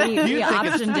 wine?" definitely. Do We you think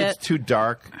optioned it's it. too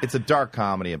dark? It's a dark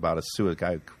comedy about a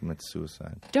guy who commits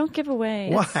suicide. Don't give away.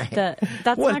 Why? That's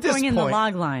Well, not at this going in the point-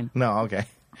 log line. No, okay.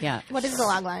 Yeah. What is the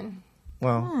log line?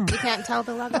 Well, You can't tell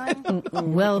the log line?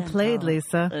 Well played,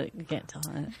 Lisa. You can't tell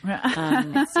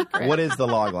it. what is the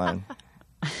log line?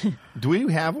 Do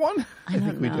we have one? I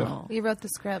think we do. No. We wrote the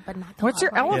script, but not the What's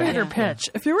your log line. elevator pitch?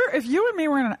 If you and me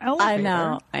were in an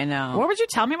elevator, I know. what would you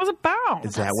tell me it was about?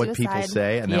 Is that what people Suicide.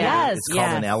 say? An Yes, elevator- it's called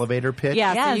an yes. elevator pitch?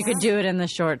 Yeah, so Yes. you could do it in the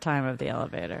short time of the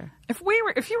elevator. If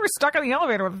you were stuck in the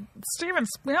elevator with Steven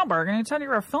Spielberg and you said you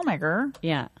were a filmmaker,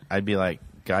 Yeah. I'd be like,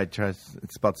 guy tries.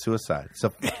 It's about suicide. It's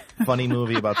a funny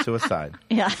movie about suicide.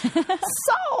 Yeah.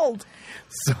 sold.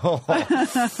 So,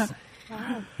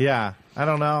 yeah, I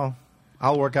don't know.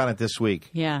 I'll work on it this week.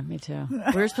 Yeah, me too.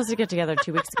 We were supposed to get together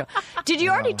 2 weeks ago. Did you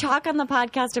already talk on the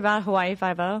podcast about Hawaii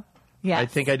Five-0? Yeah. I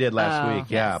think I did last week.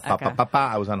 Yeah, yes, okay.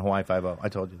 I was on Hawaii Five-0. I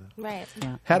told you that. Right.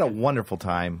 Yeah. Had a wonderful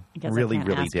time. I guess I Really, can't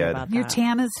really ask you did. about Your that.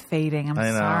 tan is fading. I'm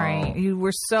I know. sorry. You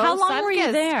were so. How long were you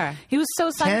sun-kissed. there? He was so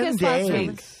 10 sun-kissed last week.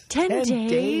 days. 10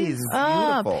 days? It's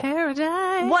Oh, beautiful.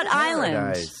 paradise. What island?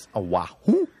 Paradise.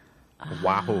 Oahu.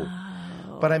 Oahu.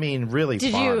 But I mean, really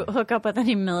Did fun. you hook up with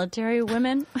any military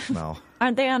women? No.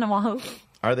 Aren't they on Oahu?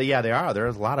 Are they? Yeah, they are.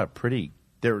 There's a lot of pretty.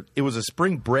 It was a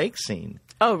spring break scene.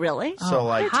 Oh, really? So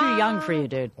like, They're too young for you,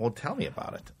 dude. well, tell me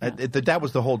about it. That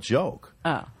was the whole joke.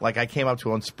 Oh. Like I came up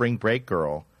to a spring break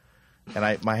girl,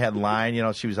 and my headline,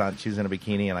 she was in a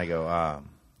bikini, and I go,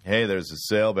 "Hey, there's a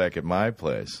sale back at my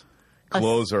place.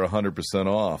 Clothes are 100%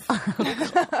 off."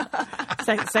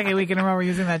 Second week in a row we're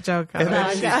using that joke. And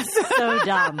then So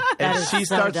dumb. That and is she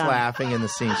so starts dumb. laughing in the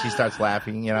scene. She starts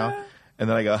laughing, and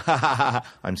then I go, "Ha ha ha!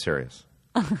 Ha. I'm serious."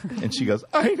 And she goes,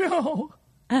 "I know."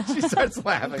 She starts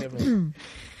laughing at me.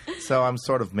 So I'm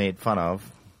sort of made fun of.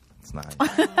 It's nice.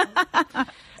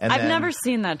 And I've then- never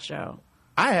seen that show.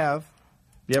 I have.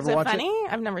 You ever Is it watch funny?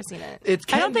 it? I've never seen it.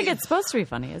 It I don't think it's supposed to be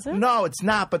funny, is it? No, it's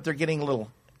not. But they're getting a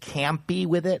little campy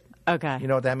with it. Okay. You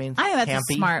know what that means? I think that's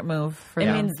campy. a smart move for It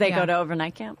them. means they Yeah. go to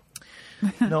overnight camp.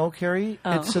 No, Carrie.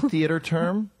 It's a theater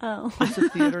term. Oh. It's a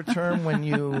theater term when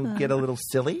you get a little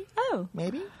silly. Oh.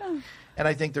 Maybe. And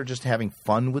I think they're just having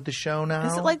fun with the show now.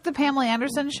 Is it like the Pamela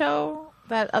Anderson show?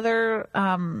 That other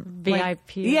VIP? Like,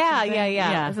 or yeah. something?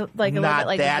 Yeah. Is it like a little not bit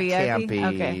like that the VIP?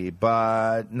 campy, Okay.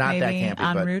 but not that Maybe campy.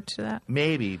 en but route to that.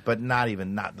 maybe, but not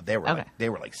even. Not they were. Okay. Like, they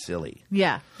were like silly.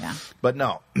 Yeah. But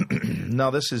no, no.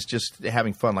 This is just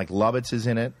having fun. Like Lovitz is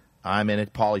in it. I'm in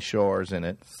it. Pauly Shore's in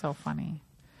it. So funny.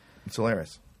 It's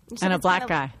hilarious. You said And a it's black kind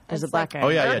guy. of- There's a it's black like- guy. Oh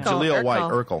yeah, Urkel, Jaleel White,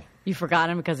 Urkel. Urkel. You forgot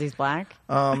him because he's black?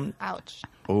 Ouch.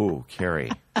 Oh,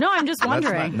 Carrie. No, I'm just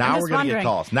wondering. Now I'm we're just gonna get wondering.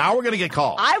 calls. Now we're gonna get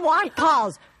calls. I want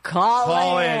calls.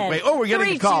 Call in. Wait, oh, we're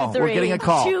getting a call. We're getting a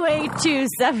call.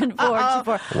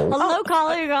 282-7424. Hello,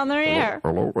 caller. You're on the air.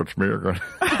 Hello, it's me again.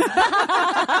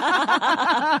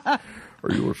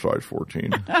 Are you a size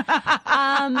 14?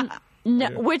 No,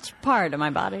 which part of my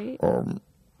body?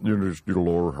 You just do the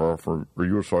lower half. Are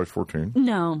you a size 14?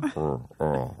 No. I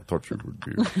thought you would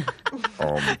be.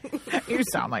 You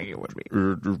sound like you would be.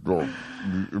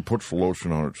 It puts the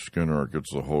lotion on its skin or it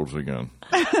gets the hose again.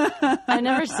 I've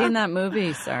never seen that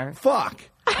movie, sir. Fuck.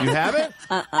 You haven't?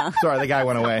 Sorry, the guy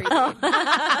went away.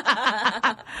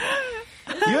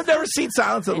 You have never seen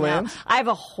Silence of the Lambs? I have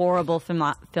a horrible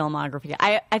filmography.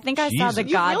 I think I saw Jesus. the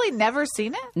You've God. Really never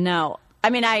seen it? No. I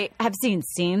mean, I have seen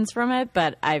scenes from it,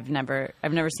 but I've never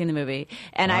seen the movie.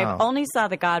 And Wow. I only saw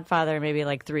The Godfather maybe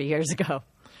like 3 years ago.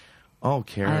 Oh,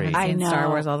 Carrie. I Seen know. Star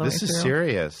Wars all the way This is through.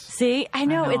 serious. See? I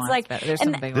know. It's like... there's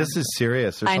and some big This is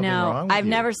serious. There's I something know. wrong with I've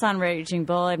you. never seen Raging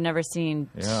Bull. I've never seen...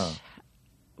 Yeah.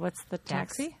 What's the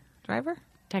Taxi driver.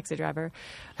 Taxi Driver.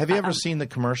 Have you ever seen the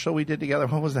commercial we did together?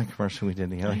 What was that commercial we did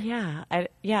together? Yeah. I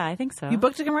think so. You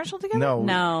booked a commercial together? No.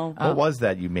 No. What was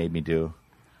that you made me do?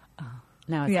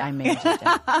 No, it's Yeah. I made you do.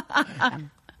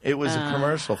 It was a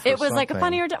commercial for It was like a something.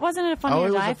 Funny or Die. Wasn't it a Funny Oh, or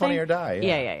it was Die a Funny thing? or Die,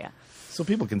 yeah. Yeah. So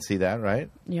people can see that, right?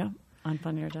 Yeah. On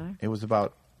Funny or Die. It was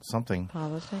about something.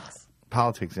 Politics.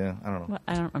 Politics, yeah. I don't know. What?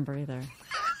 I don't remember either.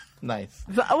 Nice.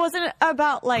 But wasn't it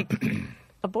about like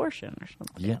abortion or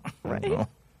something? Yeah. Right.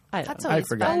 I That's don't I always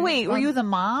forgot. fun. Oh, wait. Were you the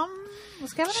mom?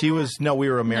 Was Kevin? She was, no, we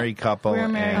were a married couple. We were a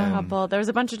married and couple. There was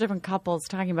a bunch of different couples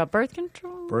talking about birth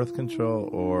control. Birth control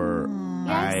or.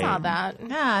 Yeah, I saw that.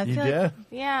 Yeah, I You feel like did?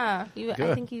 Yeah, I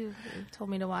Good. think you told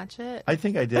me to watch it. I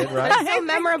think I did, right? It's so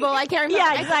memorable. I can't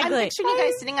remember. Yeah, exactly. I'm picturing you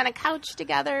guys sitting on a couch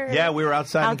together. Yeah, we were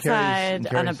outside, in Carrie's,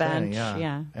 Outside on a setting, bench,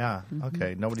 Yeah. yeah.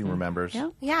 Okay. Nobody remembers. Yeah.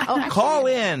 Yeah. Oh, actually, Call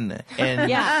in and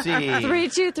Yeah. see.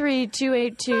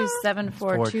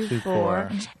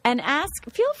 323-282-7424. And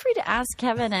feel free to ask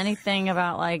Kevin anything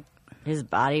about like his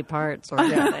body parts or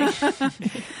anything.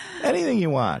 Anything you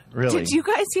want, really. Did you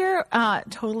guys hear,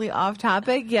 totally off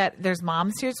topic, yet there's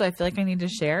moms here, so I feel like I need to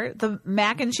share, the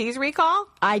mac and cheese recall?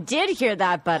 I did hear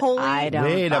that, but Holy- I don't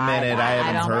Wait a buy minute, that. I I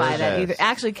haven't don't heard buy that this. either.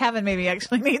 Actually, Kevin maybe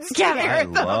actually needs to Kevin. hear I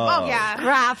it. love. yeah.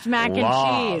 Kraft mac and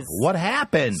Wow. cheese. What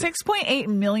happened? 6.8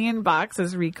 million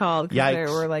boxes recalled because Yikes.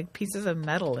 there were like pieces of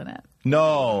metal in it.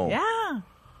 No. Yeah.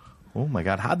 Oh my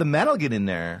God! How'd the metal get in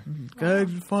there?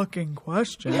 Good fucking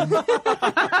question. I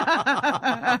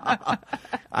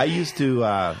used to.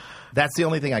 That's the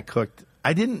only thing I cooked.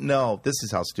 I didn't know. This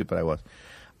is how stupid I was.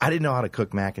 I didn't know how to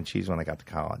cook mac and cheese when I got to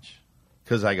college.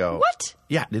 Because I go, What?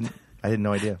 Yeah, I had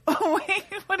no idea. Oh, wait,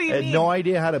 what do you I had mean? no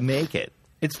idea how to make it.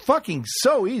 It's fucking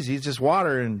so easy. It's just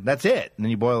water and that's it. And then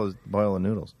you boil the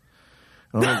noodles.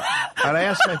 And I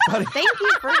asked my buddy. Thank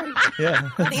you for Yeah,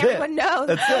 that's letting it. everyone know.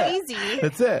 That's It's so it. easy.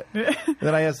 That's it. And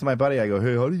then I asked my buddy, I go,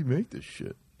 hey, how do you make this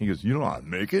shit? He goes, you don't know how to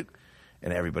make it?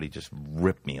 And everybody just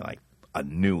ripped me like a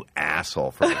new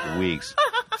asshole for like weeks.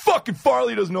 Fucking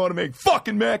Farley doesn't know how to make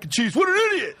fucking mac and cheese. What an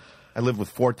idiot. I lived with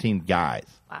 14 guys.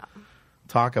 Wow.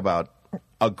 Talk about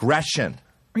aggression.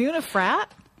 Were you in a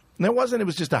frat? And it wasn't. It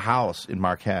was just a house in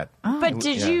Marquette. But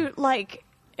did Yeah. you like?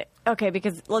 Okay,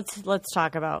 because let's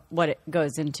talk about what it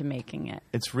goes into making it.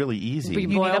 It's really easy. You You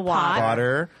boil need a pot.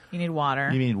 Water. You need water.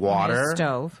 You need water. You need a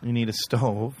stove. You need a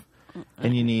stove.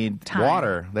 And you need Time.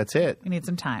 water. That's it. You need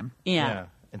some time. Yeah.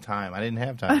 And time. I didn't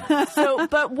have time. So,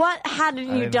 but what hadn't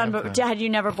you didn't done? have But time. had you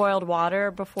never boiled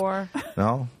water before?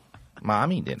 No.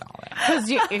 Mommy did all that. Because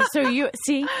you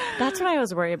see, that's what I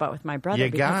was worried about with my brother.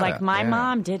 You because gotta, like my yeah.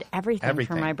 mom did everything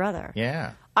for my brother.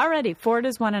 Yeah. Already, Ford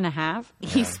is 1.5.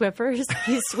 He Swiffers.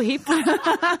 He sweeps.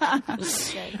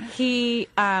 He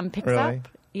picks Really? up.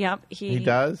 Yep. He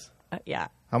does? Yeah.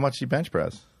 How much do you bench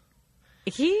press?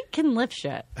 He can lift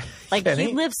shit. Like, he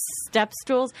lifts step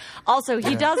stools. Also,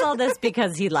 he does all this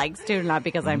because he likes to, not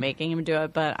because I'm making him do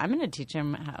it, but I'm going to teach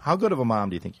him how. How good of a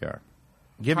mom do you think you are?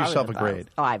 Give yourself a grade.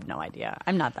 Oh, I have no idea.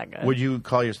 I'm not that good. Would you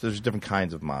call there's different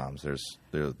kinds of moms. There's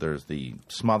the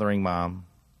smothering mom,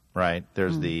 right?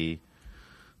 There's the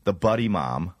buddy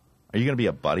mom. Are you going to be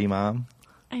a buddy mom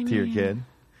to your kid?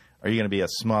 Are you going to be a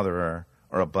smotherer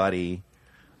or a buddy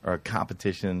or a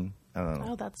competition? I don't know.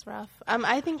 Oh, that's rough.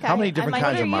 I think how many different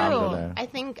kinds of moms are there? I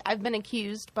think I've been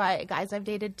accused by guys I've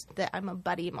dated that I'm a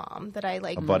buddy mom. That I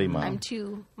like a buddy mom. I'm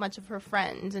too much of her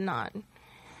friend and not.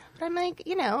 But I'm like,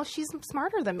 she's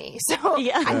smarter than me. So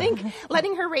I think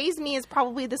letting her raise me is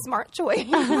probably the smart choice.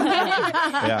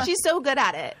 She's so good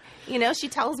at it. She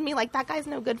tells me like that guy's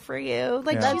no good for you.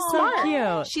 Like she's smart. So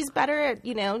cute. She's better at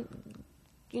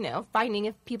finding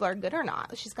if people are good or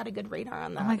not. She's got a good radar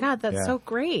on that. Oh my God, that's so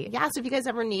great. Yeah, so if you guys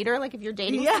ever need her, like if you're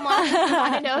dating someone and you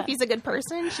want to know if he's a good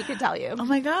person, she could tell you. Oh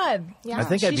my God. Yeah. I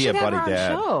think I'd be a buddy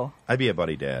dad. Show. I'd be a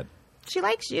buddy dad. She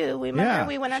likes you. We met her.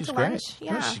 We went out to lunch.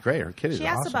 Yeah, she's great. Her kid is awesome. She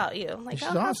asked about you. Like, she's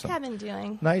how's awesome. Kevin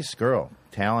doing? Nice girl.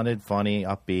 Talented, funny,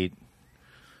 upbeat.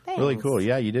 Thanks. Really cool.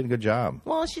 Yeah, you did a good job.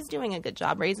 Well, she's doing a good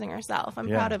job raising herself. I'm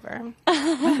proud of her.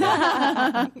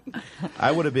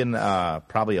 I would have been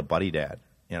probably a buddy dad.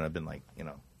 I've been like,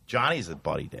 Johnny's a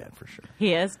buddy dad for sure.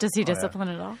 He is? Does he discipline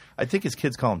at all? I think his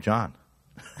kids call him John.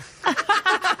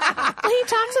 Well, he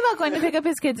talks about going to pick up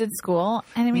his kids at school,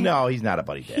 and I mean, no, he's not a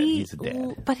buddy dad. He's a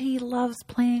dad, but he loves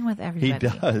playing with everybody.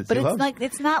 He does, but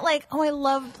it's not like I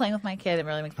love playing with my kid. It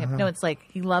really makes me happy. No, it's like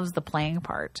he loves the playing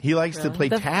part. He likes to play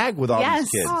tag with all these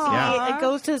kids. Yeah, it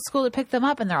goes to school to pick them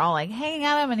up, and they're all like hanging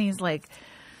at him, and he's like,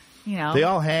 they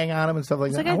all hang on him and stuff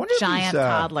like that. Like a giant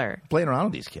toddler playing around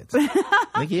with these kids.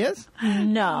 Think he is?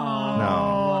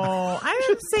 No, I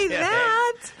didn't say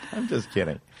that. I'm just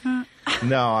kidding.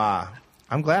 No,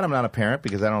 I'm glad I'm not a parent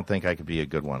because I don't think I could be a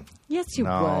good one. Yes, you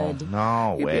would.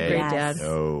 No You'd way. be a great dad.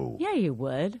 No. Yeah, you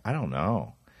would. I don't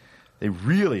know. They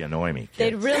really annoy me. Kids.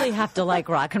 They'd really have to like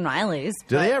Rockin' Riley's.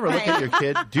 Do they ever look at your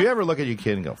kid? Do you ever look at your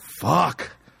kid and go,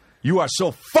 "Fuck, you are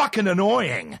so fucking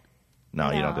annoying"?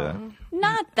 No, you don't do that.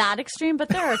 Not that extreme, but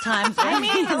there are times. I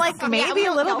mean, like maybe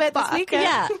a little bit this weekend.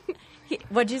 Yeah.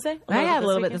 What'd you say? I had a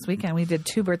little bit this weekend. We did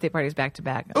 2 birthday parties back to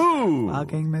back. Ooh.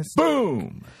 Fucking missed.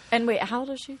 Boom. And wait, how old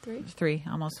is she? 3? 3,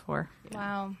 almost 4.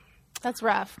 Wow. That's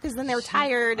rough because then they were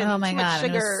tired and oh my too God, much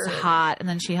and sugar. it was hot, and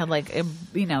then she had like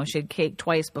she had cake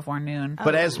twice before noon.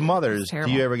 But as mothers, do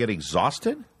terrible. you ever get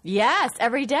exhausted? Yes,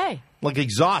 every day. Like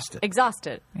exhausted?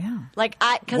 Exhausted. Yeah. Like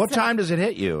What time does it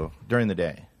hit you during the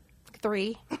day?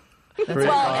 3.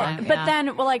 Well, but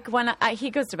then, like when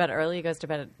he goes to bed early, he goes to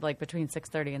bed like between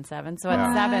 6:30 and 7. So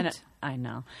at 7, I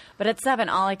know. But at 7,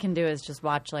 all I can do is just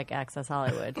watch like Access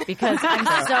Hollywood because I'm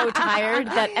so tired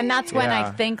and that's when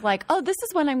I think like, oh, this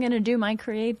is when I'm going to do my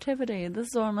creativity. This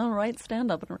is when I'm going to write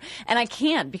stand up, and I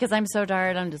can't because I'm so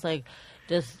tired. I'm just like,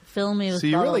 just fill me with. So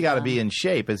you really got to be in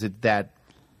shape. Is it that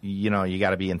you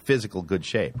got to be in physical good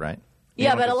shape, right?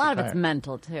 Yeah, but a lot of it's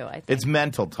mental, too, I think. It's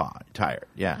mental tired,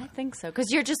 yeah. I think so, because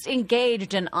you're just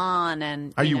engaged and on.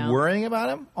 And Are you worrying about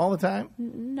him all the time?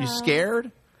 No. You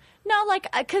scared? No, like,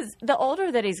 because the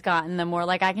older that he's gotten, the more,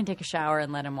 like, I can take a shower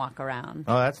and let him walk around.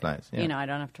 Oh, that's nice. Yeah. I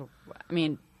don't have to, I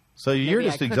mean. So you're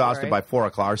just exhausted by 4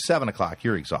 o'clock or 7 o'clock.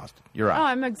 You're exhausted. You're right. Oh,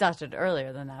 I'm exhausted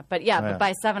earlier than that. But but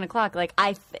by 7 o'clock, like,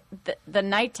 the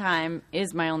nighttime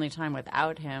is my only time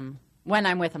without him when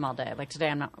I'm with him all day. Like, today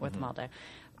I'm not with him all day.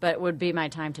 But it would be my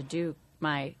time to do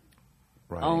my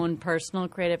own personal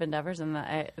creative endeavors, and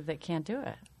they can't do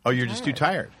it. Oh, you're just too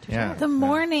tired. Yeah. The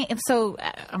morning. So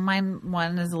my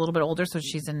one is a little bit older, so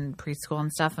she's in preschool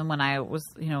and stuff. And when I was,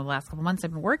 the last couple months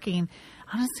I've been working,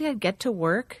 honestly, I'd get to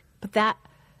work, but that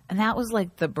was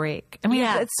like the break. I mean,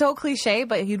 it's so cliche,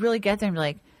 but you'd really get there and be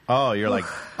like, oh, you're like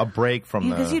a break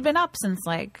from because you'd been up since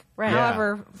like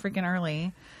however freaking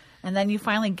early. And then you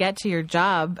finally get to your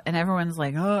job, and everyone's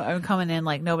like, oh, I'm coming in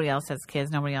like nobody else has kids,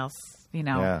 nobody else,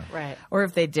 Right. Or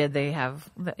if they did, they have,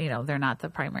 they're not the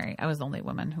primary. I was the only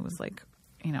woman who was like,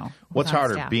 What's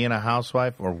harder, staff. being a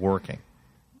housewife or working?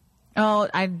 Oh,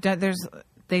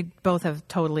 they both have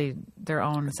totally their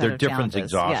own set They're of different challenges.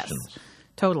 exhaustions. Yes,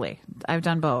 totally. I've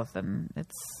done both, and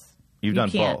You've done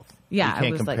both. Yeah,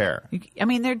 you can't compare.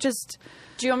 They're just.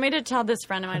 Do you want me to tell this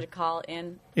friend of mine to call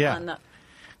in? Yeah.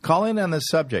 Call in on this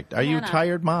subject. Are you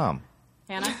tired, Mom?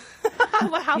 Hannah?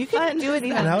 Well, how You fun. can do it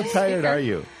even. And how tired are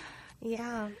you?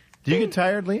 Yeah. Do you get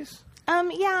tired, Lise?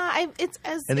 Yeah, it's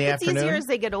In the it's afternoon? easier as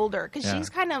they get older because Yeah. she's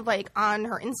kind of like on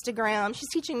her Instagram. She's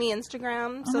teaching me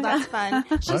Instagram, so that's fun.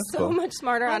 She's That's so cool. much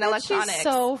smarter on electronics. She's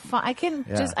so fun. I can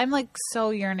I'm like so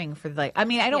yearning for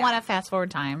I don't want to fast forward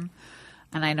time.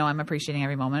 and I know I'm appreciating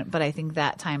every moment, but I think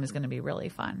that time is going to be really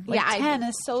fun. Like, Yeah, 10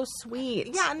 is so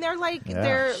sweet. Yeah, and they're like Yeah.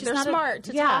 they're not smart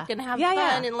to talk and have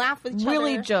fun and laugh with each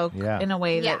really other. joke Yeah. in a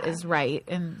way that Yeah. is right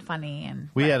and funny. And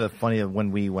We had a funny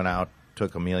when we went out,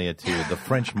 took Amelia to the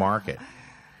French Market.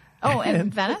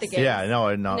 and Venice? Yeah, no,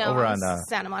 over on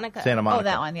Santa Monica. Santa Monica. Oh,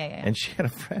 that one, yeah. And she had a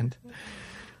friend.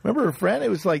 Remember her friend? It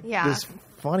was like this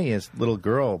funniest little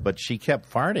girl, but she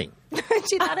kept farting.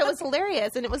 She thought it was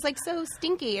hilarious, and it was like so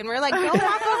stinky. And we're like, "Go walk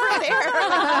over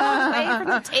there, away from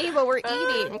the table. We're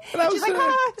eating." And she's like,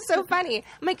 it's so funny."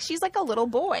 I'm like, "She's like a little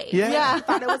boy." Yeah. She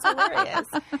thought it was hilarious.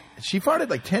 She farted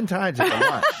like 10 times at the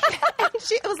lunch.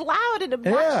 It was loud and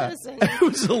obnoxious. And It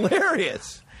was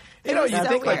hilarious. You know, you so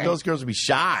think like weird. those girls would be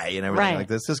shy and everything Right. like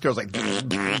this. This girl's like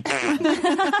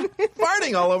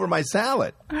farting all over my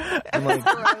salad. I'm like,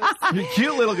 you're a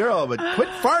cute little girl, but quit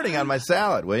farting on my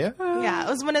salad, will you? yeah, it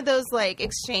was one of those like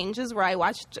exchanges where I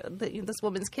watched this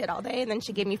woman's kid all day, and then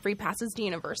she gave me free passes to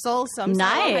Universal. So I'm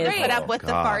sorry I had to put up with the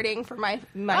God. farting for my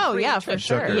Oh, free yeah, trip. for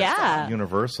sure. Took her Yeah. to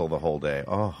Universal the whole day.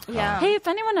 Oh, God. Yeah. Hey, if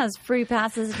anyone has free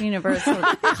passes to Universal,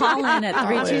 call in at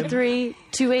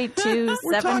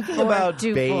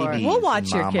 323-282-7424. babies, We'll watch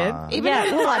your kid. Mama.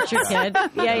 Yeah, we'll watch your kid.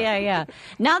 Yeah.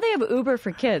 Now they have Uber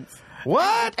for kids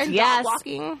What? And Yes. dog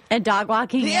walking. and dog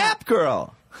walking. The yeah. app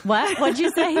girl. What? What'd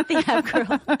you say? The app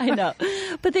girl. I know,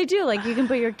 but they do. Like you can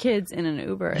put your kids in an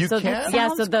Uber. You so can? that's- Yeah.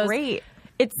 So Sounds those. great.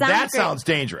 It sounds. That great. sounds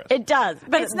dangerous. It does,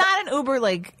 but It's not an Uber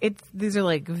like these are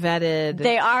like vetted.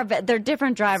 They are. They're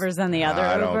different drivers than the other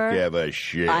I don't Uber. give a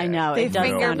shit. I know They it does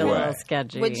finger sound a way. little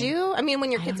sketchy. Would you? I mean,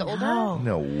 when your kid's older.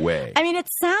 No way. I mean, it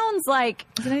sounds like.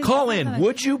 Call in.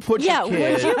 Would you put Yeah, your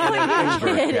kid would you put in your an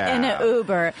Uber kid cab? in an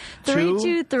Uber?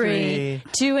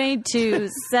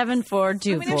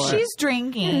 323-282-7424. I mean, if she's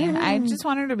drinking, I just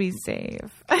want her to be safe.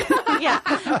 Yeah,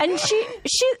 and she.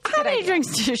 How many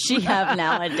drinks does she have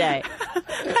now a day?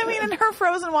 I mean, in her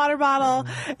frozen water bottle,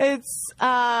 it's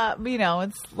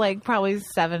it's like probably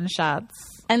 7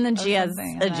 shots. And then she has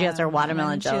something, and she has her then-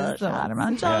 watermelon and then she jello. has the shots.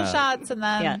 watermelon jello Yeah. shots, and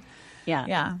then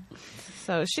Yeah.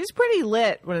 So she's pretty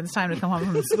lit when it's time to come home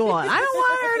from school. And I don't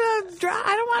want her to drive.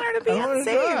 I don't want her to be I don't want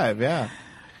to unsafe. drive. Yeah.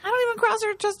 I don't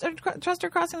even trust her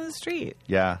crossing the street.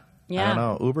 Yeah. Yeah. I don't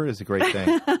know. Uber is a great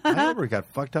thing. My Uber got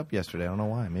fucked up yesterday. I don't know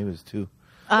why. Maybe it was too.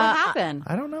 What happened?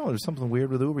 I don't know. There's something weird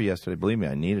with Uber yesterday. Believe me,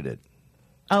 I needed it.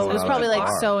 Oh, it was Wow, probably that's like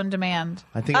hard. so in demand.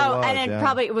 I think it Oh, was. and it yeah.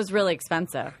 probably was really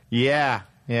expensive. Yeah.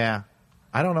 Yeah.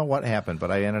 I don't know what happened,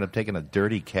 but I ended up taking a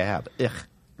dirty cab. Ugh.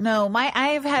 No,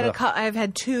 I've had Ugh. I've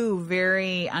had 2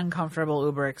 very uncomfortable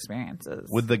Uber experiences.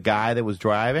 With the guy that was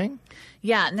driving?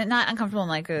 Yeah, not uncomfortable in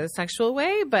like a sexual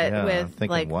way, but Yeah, I'm with thinking,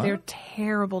 like what? they're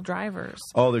terrible drivers.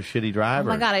 Oh, they're shitty Oh drivers.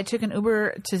 my god! I took an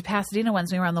Uber to Pasadena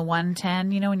once. We were on the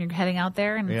 110. You know, when you're heading out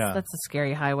there, and Yeah. that's a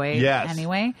scary highway. Yes.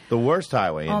 Anyway. The worst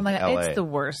highway in Oh my god! LA. It's the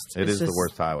worst. It It's is the just-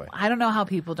 worst highway. I don't know how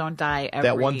people don't die every.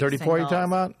 That 134 you're single-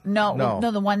 talking about? No,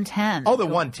 No. the 110. Oh, the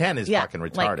 110 is yeah, fucking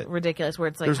retarded. like ridiculous. Where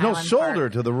it's like There's no Highland shoulder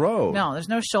Park. to the road. No, there's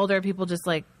no shoulder. People just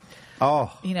like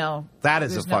Oh, that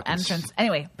is there's a no fucking entrance.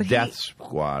 Anyway, but death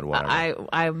squad. Whatever.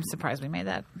 I'm surprised we made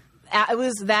that. It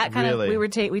was that kind Really?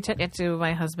 of. We took it to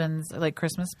my husband's like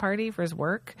Christmas party for his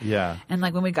work. Yeah. And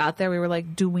like when we got there, we were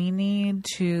like, "Do we need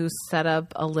to set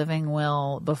up a living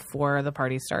will before the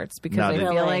party starts?" Because No, I did-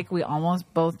 feel Really? like we almost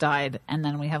both died, and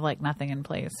then we have like nothing in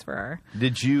place for our.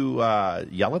 Did you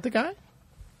yell at the guy?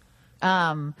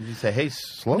 Did you say, "Hey,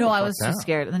 slow No, the I fuck was down? too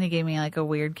scared. And then he gave me like a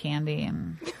weird candy,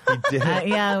 and He did.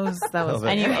 yeah, that was.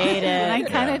 And you ate And I it.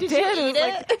 kind of did. you It was eat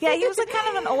like, yeah, he was like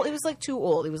kind of an old. He was like too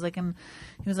old. He was like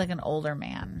an older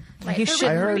man. Like he They're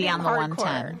shouldn't heard- be on the hardcore.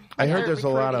 110. I heard They're there's a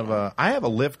lot of. recruiting. I have a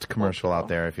Lyft commercial out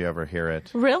there. If you ever hear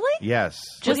it. Really? Yes.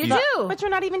 What do you do? But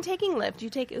you're not even taking Lyft. You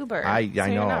take Uber. I so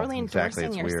know, You're not really exactly,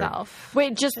 endorsing it's weird. yourself.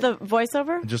 Wait, just the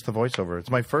voiceover? Just the voiceover.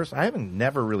 It's my first. I haven't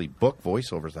never really booked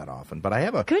voiceovers that often, but I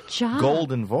have a Good job.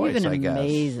 golden voice. You have an I guess.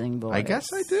 amazing voice. I guess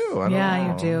I do. I don't Yeah,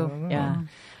 know. you do. I don't know. Yeah.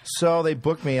 So they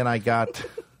booked me, and I got.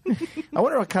 I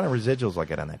wonder what kind of residuals I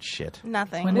get on that shit.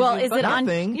 Nothing. Well, is it on?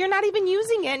 Nothing. You're not even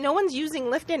using it. No one's using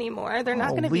Lyft anymore. They're not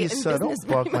Oh, going to be in Lisa, business don't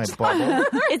very buck my much bubble.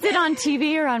 Is it on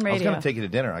TV or on I was radio? going to take you to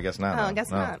dinner. I guess not. Oh, no. I guess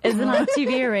No. not. Is it on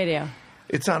TV or radio?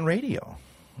 It's on radio.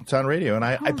 It's on radio, and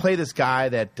I play this guy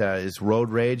that is road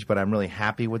rage, but I'm really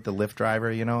happy with the Lyft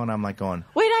driver, you know. And I'm like going,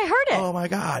 Wait, I heard it. "Oh my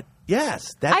god,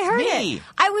 yes, that's I heard me." it.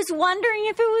 I was wondering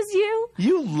if it was you.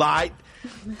 You lied.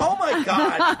 Oh my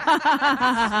god,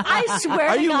 I swear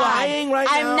Are to you God. lying right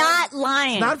I'm now? not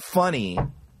lying. it's not funny.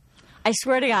 I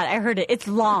swear to God, I heard it. It's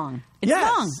long. It's Yes,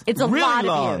 long. It's a really lot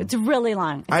long. of you. It's really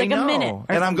long. It's I like know, a minute. Or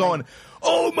and I'm something. going,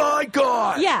 Oh my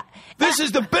God! Yeah. This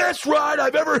is the best ride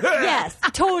I've ever had. Yes,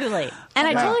 totally. And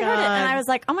I totally heard it, and I was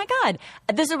like, "Oh my God!"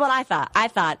 This is what I thought. I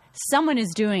thought someone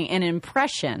is doing an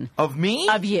impression Of me?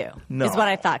 of you. No. Is what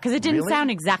I thought because it didn't Really? sound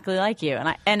exactly like you,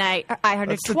 and I heard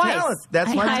That's it the twice. talent.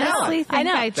 That's my I honestly talent. think I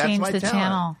know. I That's changed my the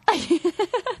talent. channel.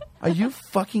 Are you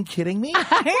fucking kidding me?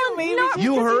 I mean,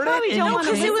 You heard probably it? don't And wanna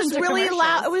you because it was listen to really commercials.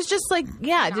 loud. It was just like,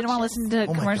 I didn't want to listen to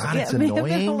Oh my commercials. God, it's Yeah, maybe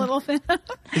annoying? a little bit.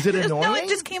 Is it annoying? No, it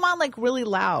just came on like really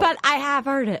loud. But I have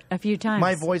heard it a few times.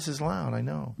 My voice is loud. I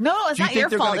know. no, it's Do you not think your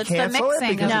they're fault. gonna It's the cancel it mixing.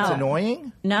 because No. it's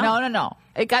annoying? No, No.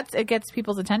 It gets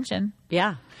people's attention.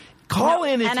 Yeah. Call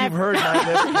in if and you've I've- heard my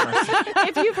lip commercial.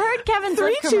 If you've heard Kevin's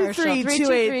lip commercial,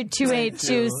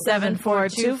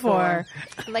 323-282-7424.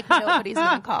 Like nobody's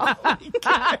gonna call.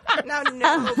 Now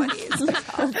nobody's gonna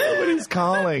call. Nobody's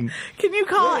calling. Can you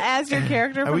call as your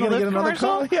character Are from we the going to lip get another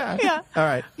commercial? call? Yeah. Yeah. All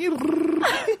right.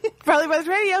 Probably Buzz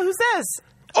Radio. Who's this?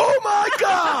 Oh my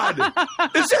God!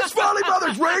 Is this Folly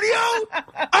Brothers Radio?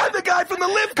 I'm the guy from the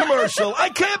Live commercial. I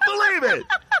can't believe it.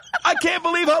 I can't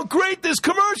believe how great this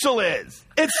commercial is.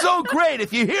 It's so great.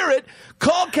 If you hear it,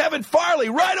 call Kevin Farley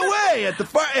right away at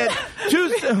what is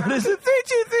it?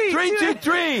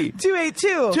 323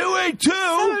 282 282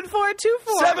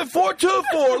 7424.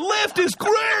 7424. Lift is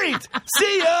great.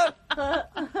 See ya.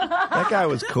 That guy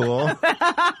was cool. He was. He's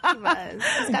got a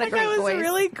That great guy was voice.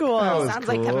 really cool. That was Sounds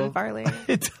cool. like Kevin Farley.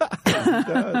 It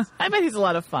does. I bet he's a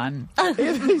lot of fun.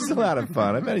 He's a lot of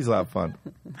fun. I bet he's a lot of fun.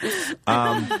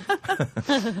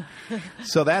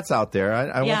 So that's out there.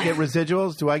 I Yeah. won't get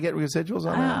residuals. Do I get residuals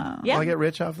on that? Yeah. Will I get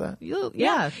rich off that?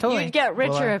 Yeah, totally. You'd get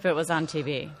richer Well, if it was on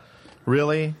TV.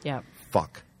 Really? Yeah.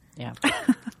 Fuck. Yeah.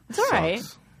 It's all right.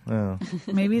 Sucks. Yeah.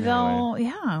 Maybe they'll.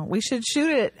 Yeah, we should shoot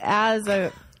it as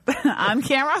a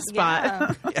on-camera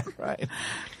spot. Yeah, right.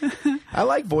 I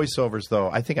like voiceovers, though.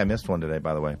 I think I missed one today,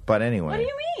 by the way. But anyway. What do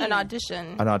you mean? An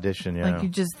audition. An audition, yeah. Like you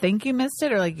just think you missed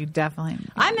it, or like you definitely.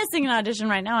 I'm missing an audition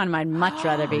right now, and I'd much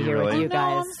rather be here with Really? you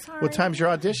guys. What time's your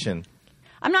audition?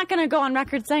 I'm not going to go on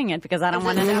record saying it because I don't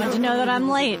want anyone to know that I'm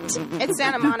late. It's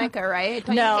Santa Monica, right?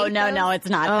 Don't you No, hate no, those? no, it's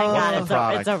not. Thank God, What's the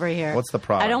product? it's over here. What's the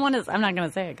product? I don't want to. I'm not going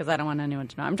to say it because I don't want anyone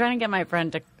to know. I'm trying to get my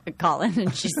friend to call in,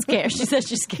 and she's scared. She says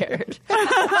she's scared.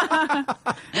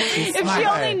 If she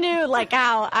only knew, like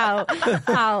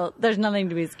how there's nothing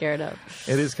to be scared of.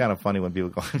 It is kind of funny when people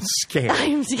go, I'm scared.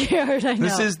 I'm scared. I know.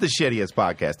 This is the shittiest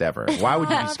podcast ever. Why would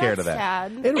you be scared of that?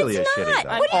 that's sad. It really It's is not. shitty,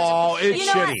 though. What Oh, it's you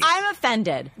know shitty. what? I'm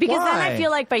offended because then Why? I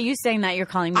feel like by you saying that you're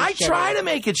calling me I shitty. try to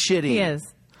make it shitty. He is.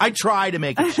 I try to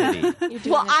make it shitty.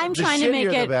 Well, I'm The trying to make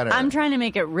shittier, the it. better. I'm trying to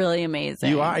make it really amazing.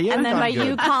 You are? You and then have by done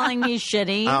you good. calling me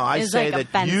shitty Oh, I is say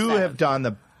like that offensive. you have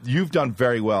done you've done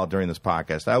very well during this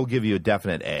podcast. I will give you a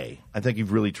definite A. I think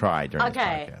you've really tried during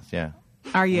Okay. this podcast. Yeah.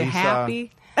 Are you Lisa.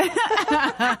 happy?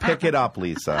 Pick it up,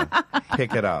 Lisa.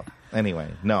 Pick it up. Anyway,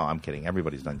 no, I'm kidding.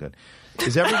 Everybody's done good.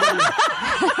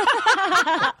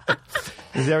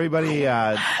 Is everybody?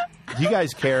 Do you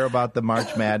guys care about the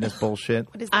March Madness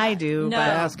bullshit? What is that? I do. No. But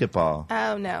Basketball.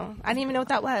 Oh, no. I didn't even know what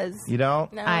that was. You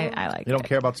don't? No. I like You don't it.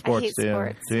 care about sports, hate do you?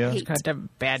 sports. Do you? Hate. Because the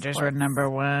Badgers were number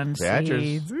one. Badgers.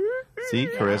 seeds. See,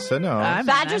 Carissa, no.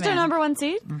 Badgers I'm are in. number one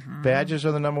seed. Badgers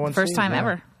are the number one First seed? time Yeah.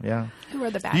 ever. Yeah. Who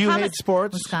are the bad Do you guys? hate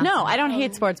sports? Wisconsin. No, I don't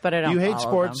hate sports, but I don't. Do you hate follow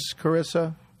sports,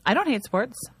 Carissa? I don't hate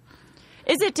sports. them.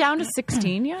 Is it down to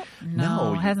 16 yet?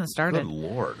 No, it hasn't started. Good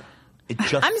Lord. It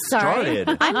just I'm sorry.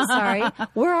 started. I'm sorry.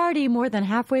 We're already more than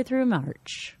halfway through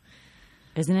March.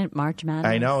 Isn't it March Madness?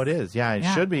 I know it is. Yeah, it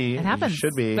Yeah, should be. it happens.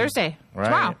 should be. Thursday. Right.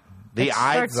 Tomorrow. The It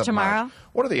Ides starts of tomorrow? March.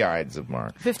 What are the Ides of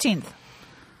March? 15th.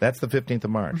 That's the 15th of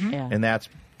March. Yeah. And that's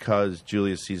because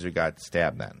Julius Caesar got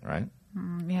stabbed then, right?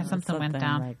 Yeah, something went something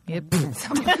down. like Yep.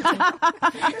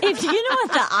 If you know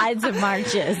what the Ides of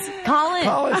March is, call in.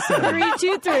 Call us in.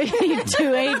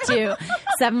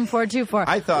 323-282-7424.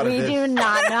 I thought of we this. do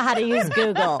not know how to use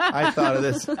Google. I thought of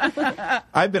this.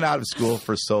 I've been out of school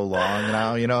for so long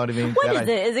now, you know what I mean? What is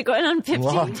it? Is it going on 15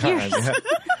 Long time. years? Yeah.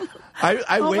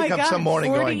 I Oh wake my up God, some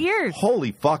morning 40 going, years.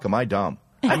 holy fuck, am I dumb?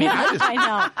 I mean, I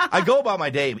know. I go about my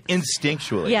day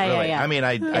instinctually. Yeah, yeah, really. yeah. I mean,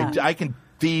 I can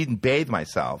feed and bathe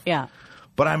myself. Yeah.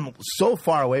 But I'm so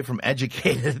far away from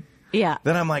educated Yeah.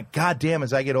 that I'm like, God damn,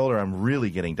 as I get older, I'm really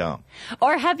getting dumb.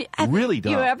 Or have you Really you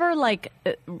dumb. ever like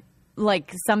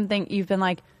something you've been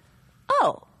like,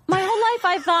 oh, my whole life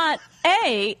I thought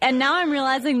A, and now I'm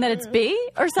realizing that it's B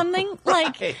or something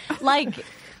Right. like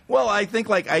Well, I think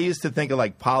I used to think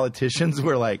of politicians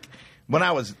were when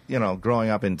I was, growing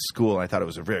up in school, I thought it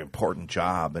was a very important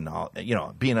job and all,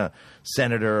 being a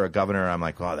senator or a governor, I'm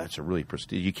like, oh, that's a really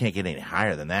prestigious. You can't get any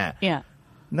higher than that. yeah.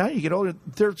 Now you get older,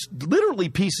 they're literally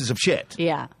pieces of shit.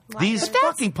 Yeah. These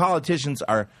fucking politicians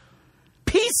are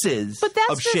pieces But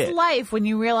that's of just shit. life when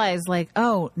you realize, like,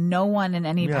 oh, no one in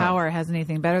any power has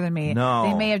anything better than me. No.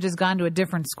 They may have just gone to a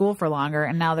different school for longer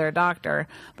and now they're a doctor.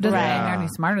 But doesn't mean they're any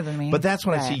smarter than me. But that's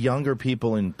when I see younger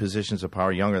people in positions of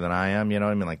power, younger than I am. You know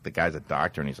what I mean? Like the guy's a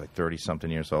doctor and he's like 30-something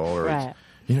years old. Or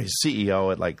he's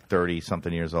CEO at like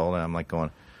 30-something years old. And I'm like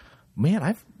going, man,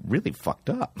 I've really fucked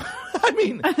up. I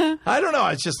mean, I don't know.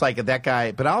 It's just like that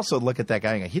guy. But I also look at that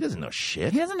guy and go, he doesn't know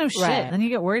shit. He doesn't know shit. Then you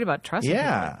get worried about trusting people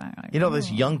like that. Like, you know,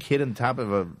 this young kid on the top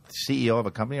of a CEO of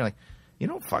a company, you're like, you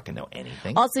don't fucking know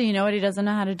anything. Also, you know what he doesn't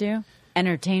know how to do?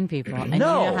 Entertain people. And you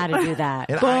know how to do that.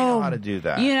 And I know how to do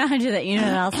that. You know how to do that. You know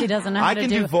what else he doesn't know how to do? I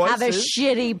can do voices. Have a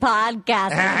shitty podcast.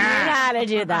 You know how to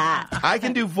do that. I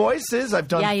can do voices. I've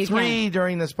done 3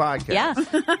 during this podcast. Yeah.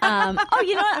 Oh,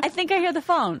 you know what? I think I hear the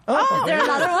phone. Is there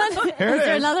another one? Is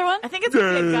there another one? I think it's a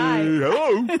good guy.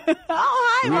 Hello.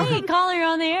 Oh, hi. Hey, caller, you're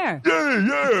on the air.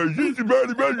 Yeah. Is this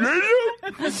about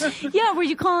radio? Yeah, were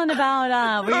you calling about...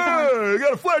 I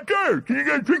got a flat tire. Can you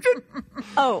guys fix it?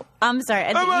 Oh, I'm sorry. I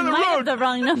think on you the might road. have the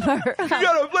wrong number. You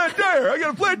got a flat tire. I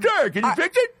got a flat tire. Can you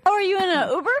fix it? Oh, are you in an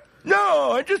Uber?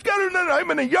 No, I just got it.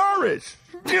 I'm in a Yaris.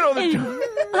 You know, I have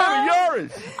a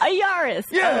Yaris. A Yaris.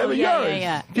 Yeah, I have a Yaris.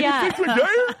 Yeah. Can you fix my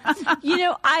tire? You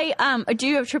know, do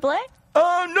you have AAA?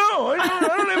 No, I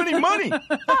don't have any money.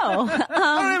 Oh. I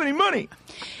don't have any money.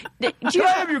 Do Can you I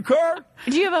have your car?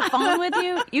 Do you have a phone with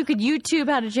you? You could YouTube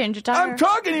how to change a tire. I'm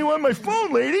talking to you on my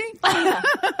phone, lady.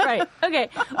 Right. Okay.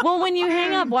 Well, when you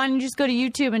hang up, why don't you just go to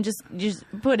YouTube and just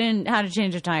put in how to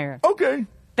change a tire? Okay.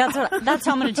 That's how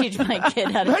I'm going to teach my kid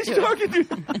how to Nice do it. talking to you.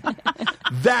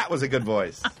 That was a good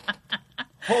voice.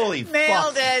 Holy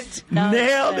Nailed fuck. it.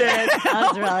 Nailed it. That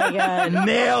was really good.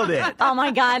 Nailed it. Oh my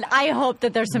God! I hope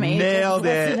that there's some agents Nailed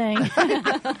it. listening.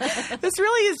 This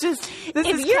really is just, this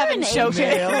If is you're Kevin an showcase.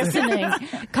 agent listening,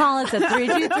 call us at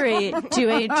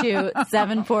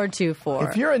 323-282-7424.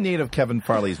 If you're in need of Kevin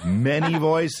Farley's many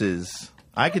voices,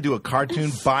 I could do a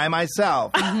cartoon by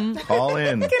myself. Call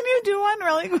in. Can you do one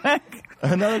really quick?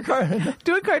 Another cartoon?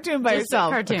 Do a cartoon by Just a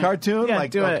yourself. cartoon. A cartoon? Yeah,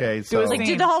 like, do it. okay, Do so. a Like,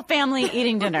 do the whole family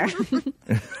eating dinner.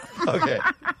 Okay.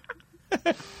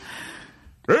 Hey,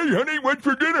 honey, what's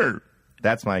for dinner?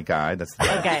 That's my guy. That's the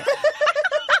guy. Okay.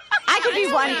 I could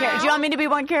be one character. Do you want me to be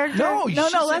one character? No, No, she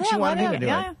said let she him. wanted me to do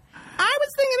Yeah. it. I was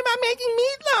thinking about making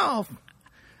meatloaf.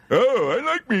 Oh, I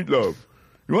like meatloaf.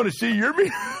 You want to see your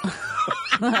meat?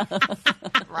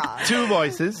 2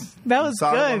 voices. That was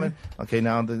Saw the good. woman. Okay,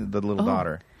 now the little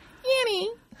daughter. Daddy,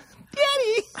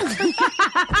 I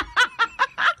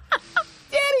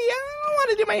don't want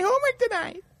to do my homework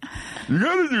tonight. You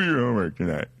got to do your homework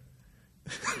tonight.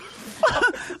 I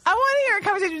want to hear a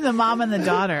conversation between the mom and the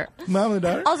daughter. Mom and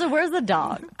daughter? Also, where's the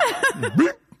dog?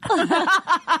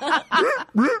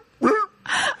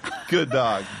 Good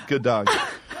dog. Good dog.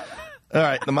 All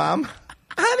right, the mom.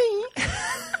 Honey,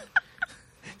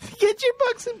 get your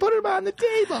books and put them on the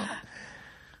table.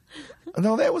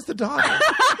 No, that was the daughter.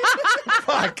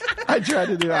 Fuck. I tried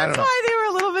to do that. I don't That's know. why they were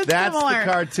a little bit That's similar. the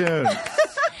cartoon.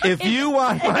 If you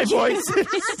want my voices,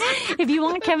 If you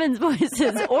want Kevin's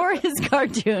voices or his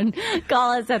cartoon,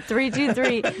 call us at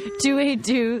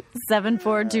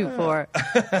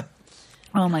 323-282-7424.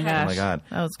 Oh my gosh. oh my God,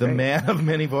 That was the great. man of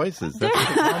many voices. That's what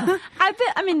they call him.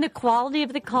 I mean, the quality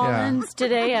of the call-ins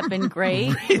today have been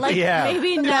great. Like, yeah.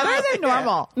 maybe Better not. than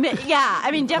normal. Yeah,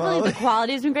 I mean, definitely the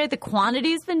quality has been great. The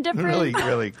quantity's been different. Really.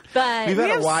 But We've We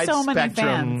had have a wide so many spectrum.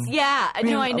 fans. yeah,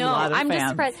 no, I have a know. lot of I'm just fans.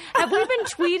 surprised. Have we been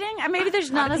tweeting? Maybe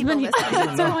there's not as many people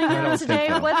tweets going I on don't today.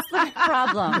 think so. What's the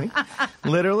problem?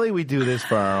 Literally, we do this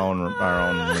for our own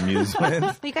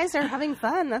amusement. You guys are having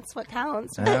fun. That's what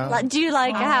counts. Yeah. Do you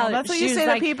like how that's what you she's say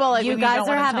to like, people, like, you when you guys don't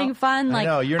are wanna having talk. fun? I Like,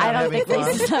 know, you're not I don't having think fun.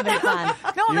 this is having fun. No,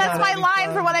 You're that's not my having line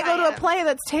fun. for when I go to a play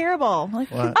that's terrible. Like,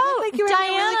 What? Oh, you were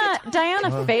having a really Diana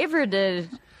favorited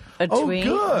a Oh, tweet.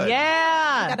 good.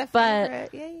 yeah. Got a But- favorite.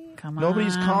 Yeah. Come on.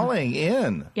 Nobody's calling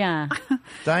in. Yeah.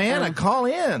 Diana, call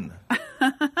in.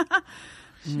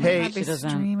 Hey, She doesn't.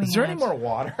 Streaming is there any it. more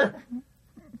water?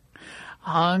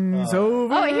 Hungs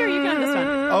over. Oh, here, you can have this one.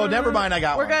 Oh, never mind. I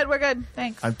got We're one. good. We're good.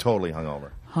 Thanks. I'm totally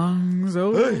hungover. Hungs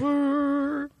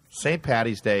over. St.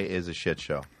 Patty's Day is a shit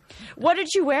show. What did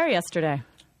you wear yesterday? I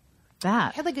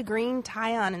That. had like a green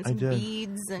tie on and some did.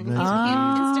 beads, and you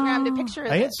Instagrammed a picture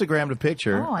of I it. Instagrammed a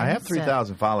picture. Oh, I I have missed it.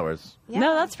 3,000 followers.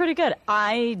 No, that's pretty good.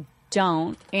 I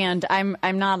don't, and I'm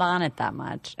not on it that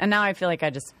much. And now I feel like I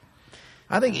just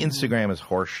I think Instagram is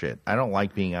horseshit. I don't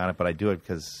like being on it, but I do it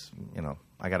because, you know,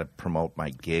 I got to promote my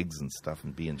gigs and stuff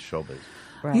and be in showbiz.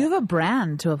 You have a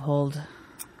brand to uphold.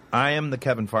 I am the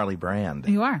Kevin Farley brand.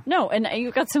 You are. no, and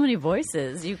you've got so many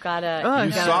voices. You've got to. Oh, You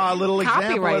gotta saw a little example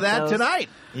copyright of that those. tonight.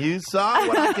 You saw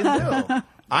what I can do.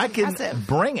 I can Impressive.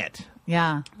 bring it.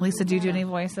 Yeah. Lisa, do you do any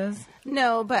voices?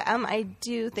 No, but I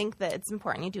do think that it's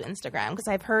important you do Instagram because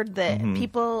I've heard that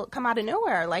people come out of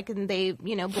nowhere, like, and they,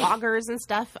 bloggers and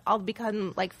stuff all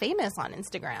become like famous on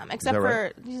Instagram. Except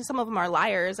for some of them are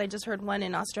liars. I just heard one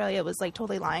in Australia was like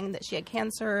totally lying that she had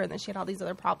cancer and that she had all these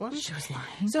other problems. She was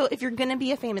lying. So if you're going to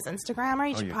be a famous Instagrammer,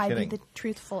 you should you're probably kidding. be the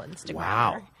truthful Instagrammer.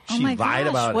 Wow. Oh She my lied gosh,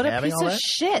 about what a having piece all of that?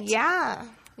 shit. Yeah.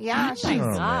 Yeah. Oh,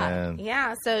 man.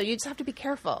 Yeah. So you just have to be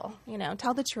careful.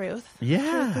 Tell the truth.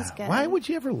 Yeah. Truth is good. Why would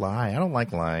you ever lie? I don't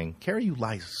like lying. Carrie, you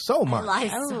lie so much. I lie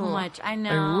so much. I know.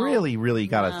 I really, really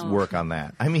got to work on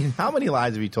that. I mean, how many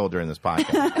lies have you told during this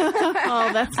podcast? Oh,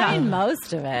 that's I mean,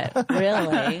 most of it,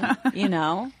 really.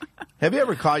 Have you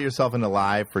ever caught yourself in a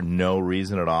lie for no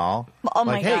reason at all? Oh,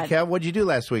 my like, God. hey, Kev, what'd you do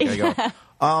last week? I go,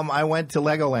 I went to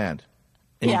Legoland.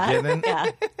 And Yeah. you didn't? Yeah.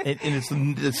 And it's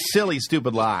a silly,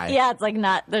 stupid lie. Yeah, it's like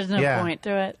there's no point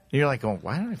to it. You're like, oh,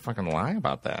 why did I fucking lie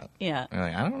about that? Yeah. And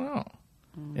like, I don't know.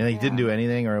 And he didn't do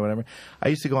anything or whatever. I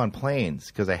used to go on planes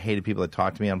because I hated people that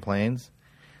talked to me on planes.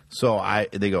 So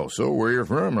they go, so where you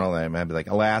from? And all that. And I'd be like,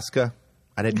 Alaska.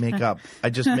 I didn't make up. I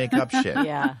just make up shit.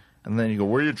 Yeah. And then you go,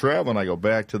 where are you traveling? I go,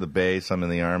 back to the base. I'm in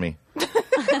the Army.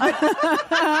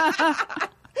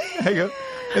 I go,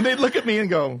 and they'd look at me and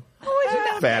go,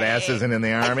 fat ass isn't in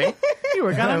the Army. You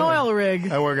work on an oil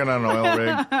rig. I work on an oil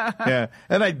rig. Yeah.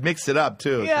 And I'd mix it up,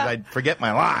 too, because I'd forget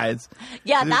my lies.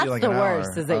 Yeah, It'd be that's like the an worst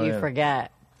hour. is that Oh, you yeah.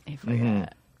 forget. You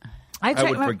forget. I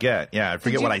would forget. Yeah, I'd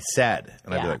forget what I said.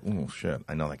 And I'd Yeah. be like, oh, shit,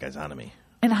 I know that guy's onto me.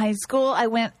 In high school, I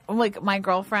went, like, my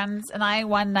girlfriends and I,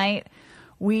 one night,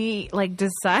 we, like,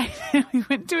 decided, we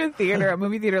went to a theater, a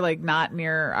movie theater, like, not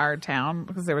near our town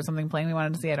because there was something playing we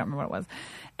wanted to see. I don't remember what it was.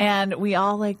 And we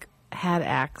all, like, had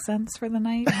accents for the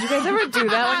night. Did you guys ever do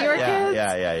that when you were kids?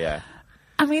 Yeah.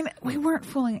 I mean, we weren't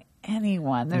fooling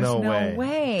anyone. There's no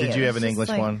way. Did you have It's an just English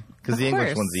like- one? Because the Of English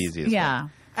course. one's the easiest. Yeah.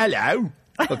 One. Hello.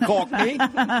 The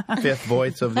Cockney. Fifth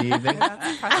voice of the evening.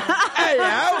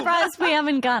 Hello. Surprised we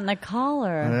haven't gotten a I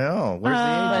caller. know. Where's the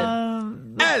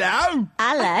agent? Hello.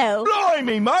 Hello.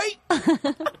 Blimey, mate.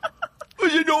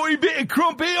 Was a naughty bit of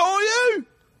crumpet, are you?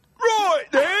 Right,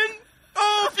 then.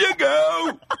 Off you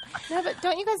go. No, but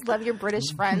don't you guys love your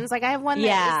British friends? Like, I have one that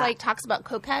Yeah. is, like, talks about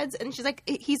cokeheads, and she's like,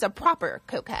 he's a proper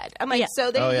cokehead. I'm like, Yeah.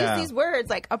 so they Oh, use yeah. these words,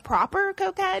 like, a proper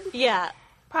cokehead? Yeah.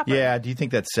 Proper. Yeah, do you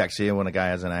think that's sexy when a guy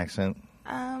has an accent?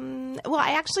 Well,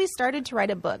 I actually started to write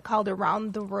a book called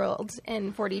Around the World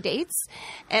in 40 Dates,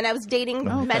 and I was dating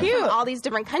men from all these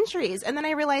different countries, and then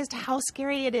I realized how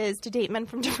scary it is to date men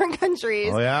from different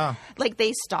countries. Oh, yeah. Like,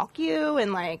 they stalk you,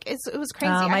 and, like, it was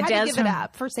crazy. my I had to dad's give it from-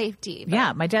 up for safety. but-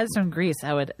 Yeah, my dad's from Greece.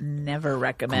 I would never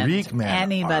recommend Greek men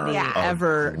anybody are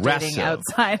ever aggressive. dating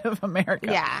outside of America.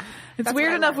 Yeah. It's That's weird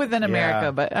what I enough learned. within America,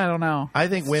 Yeah. but I don't know. I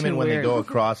think It's women, too when weird. they go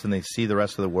across and they see the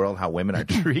rest of the world, how women are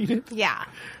treated. Yeah.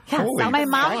 Holy My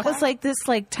mom fuck. was like this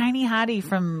like tiny hottie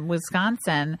from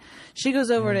Wisconsin. She goes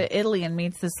over to Italy and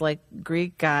meets this like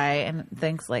Greek guy and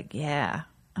thinks like, yeah.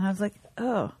 And I was like,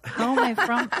 oh, how am I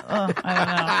from? Oh,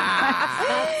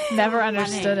 I don't know. Never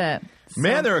understood it.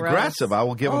 Man, So they're gross. aggressive. I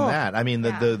will give them Oh. that. I mean,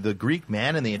 the Greek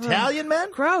man and the Italian man?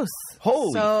 Gross.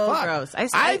 Holy So fuck. gross.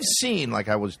 I've seen, like,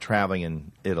 I was traveling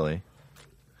in Italy,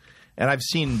 and I've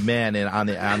seen men on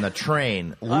the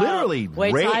train literally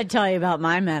Wait rape. till I tell you about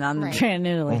my men on the Right. train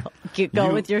in Italy.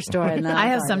 Go with your story. And then I I'll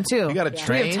have tell some you. too. You got a Do we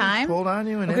train have time? pulled on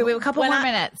you? Okay, we have a couple more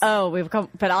minutes. Oh, we've come,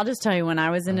 but I'll just tell you when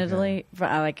I was in Italy,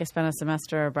 I spent a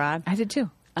semester abroad. I did too.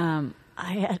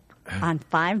 I had on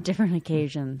 5 different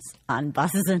occasions on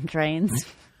buses and trains,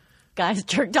 guys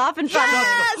jerked off in front of me.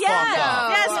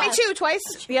 Yes, me too. Twice.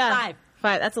 Yeah.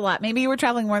 5. That's a lot. Maybe you were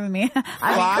traveling more than me. Clearly,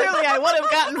 I would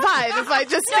have gotten 5 if I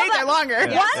just stayed there longer.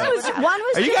 One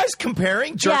was Are you guys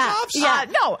comparing jerk-offs? Yeah.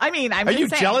 No, I mean, I'm Are just you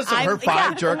saying, jealous of her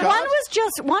 5 jerk-offs?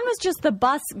 One was just the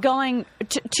bus going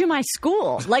to my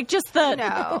school, like just the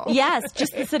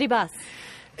just the city bus.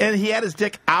 And he had his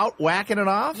dick out whacking it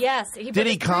off? Yes, Did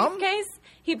he come?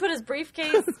 He put his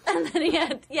briefcase, and then he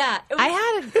had it was, I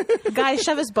had a guy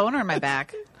shove his boner in my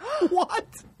back. What?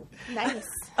 Nice.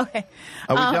 Okay.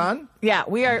 Are we done? Yeah,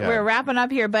 we're Okay. wrapping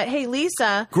up here. But hey,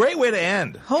 Lisa, Great way to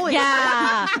end. holy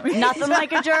nothing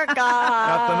like a jerk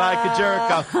off. Nothing like a jerk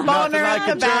off. Nothing Boner like in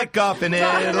a the back. jerk off in Nothing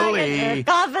like a Italy. jerk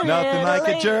off in Nothing like a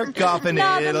Italy. jerk off in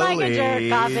Nothing like a Italy.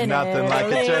 jerk off in Nothing like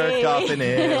a jerk off in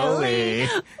Italy.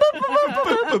 Italy.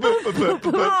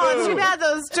 Oh, too bad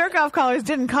those jerk-off callers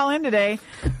didn't call in today.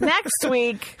 Next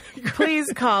week,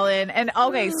 please call in. And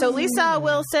okay, so Lisa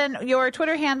Wilson, your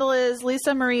Twitter handle is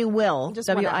Lisa Marie Will, Just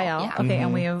WIL. one L, yeah. Okay,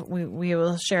 and we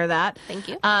will share that. Thank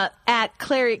you. At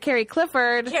Carrie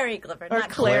Clifford. Carrie Clifford, Or not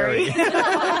Clary.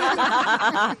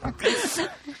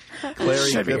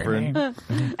 Clary Clifford.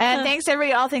 And thanks to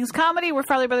everybody, All Things Comedy. We're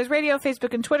Farley Brothers Radio,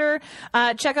 Facebook and Twitter.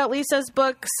 Check out Lisa's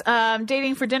books.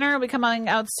 Dating for Dinner will be coming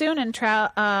out soon, and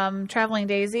Traveling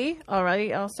Daisy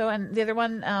already also. And the other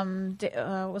one,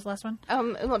 what was the last one?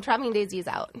 Well, Traveling Daisy is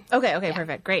out. Okay,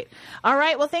 perfect. Great. All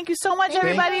right. Well, thank you so much,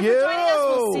 everybody, Thank for joining us. you.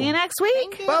 We'll see you next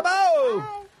week. Bye-bye.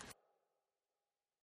 Bye.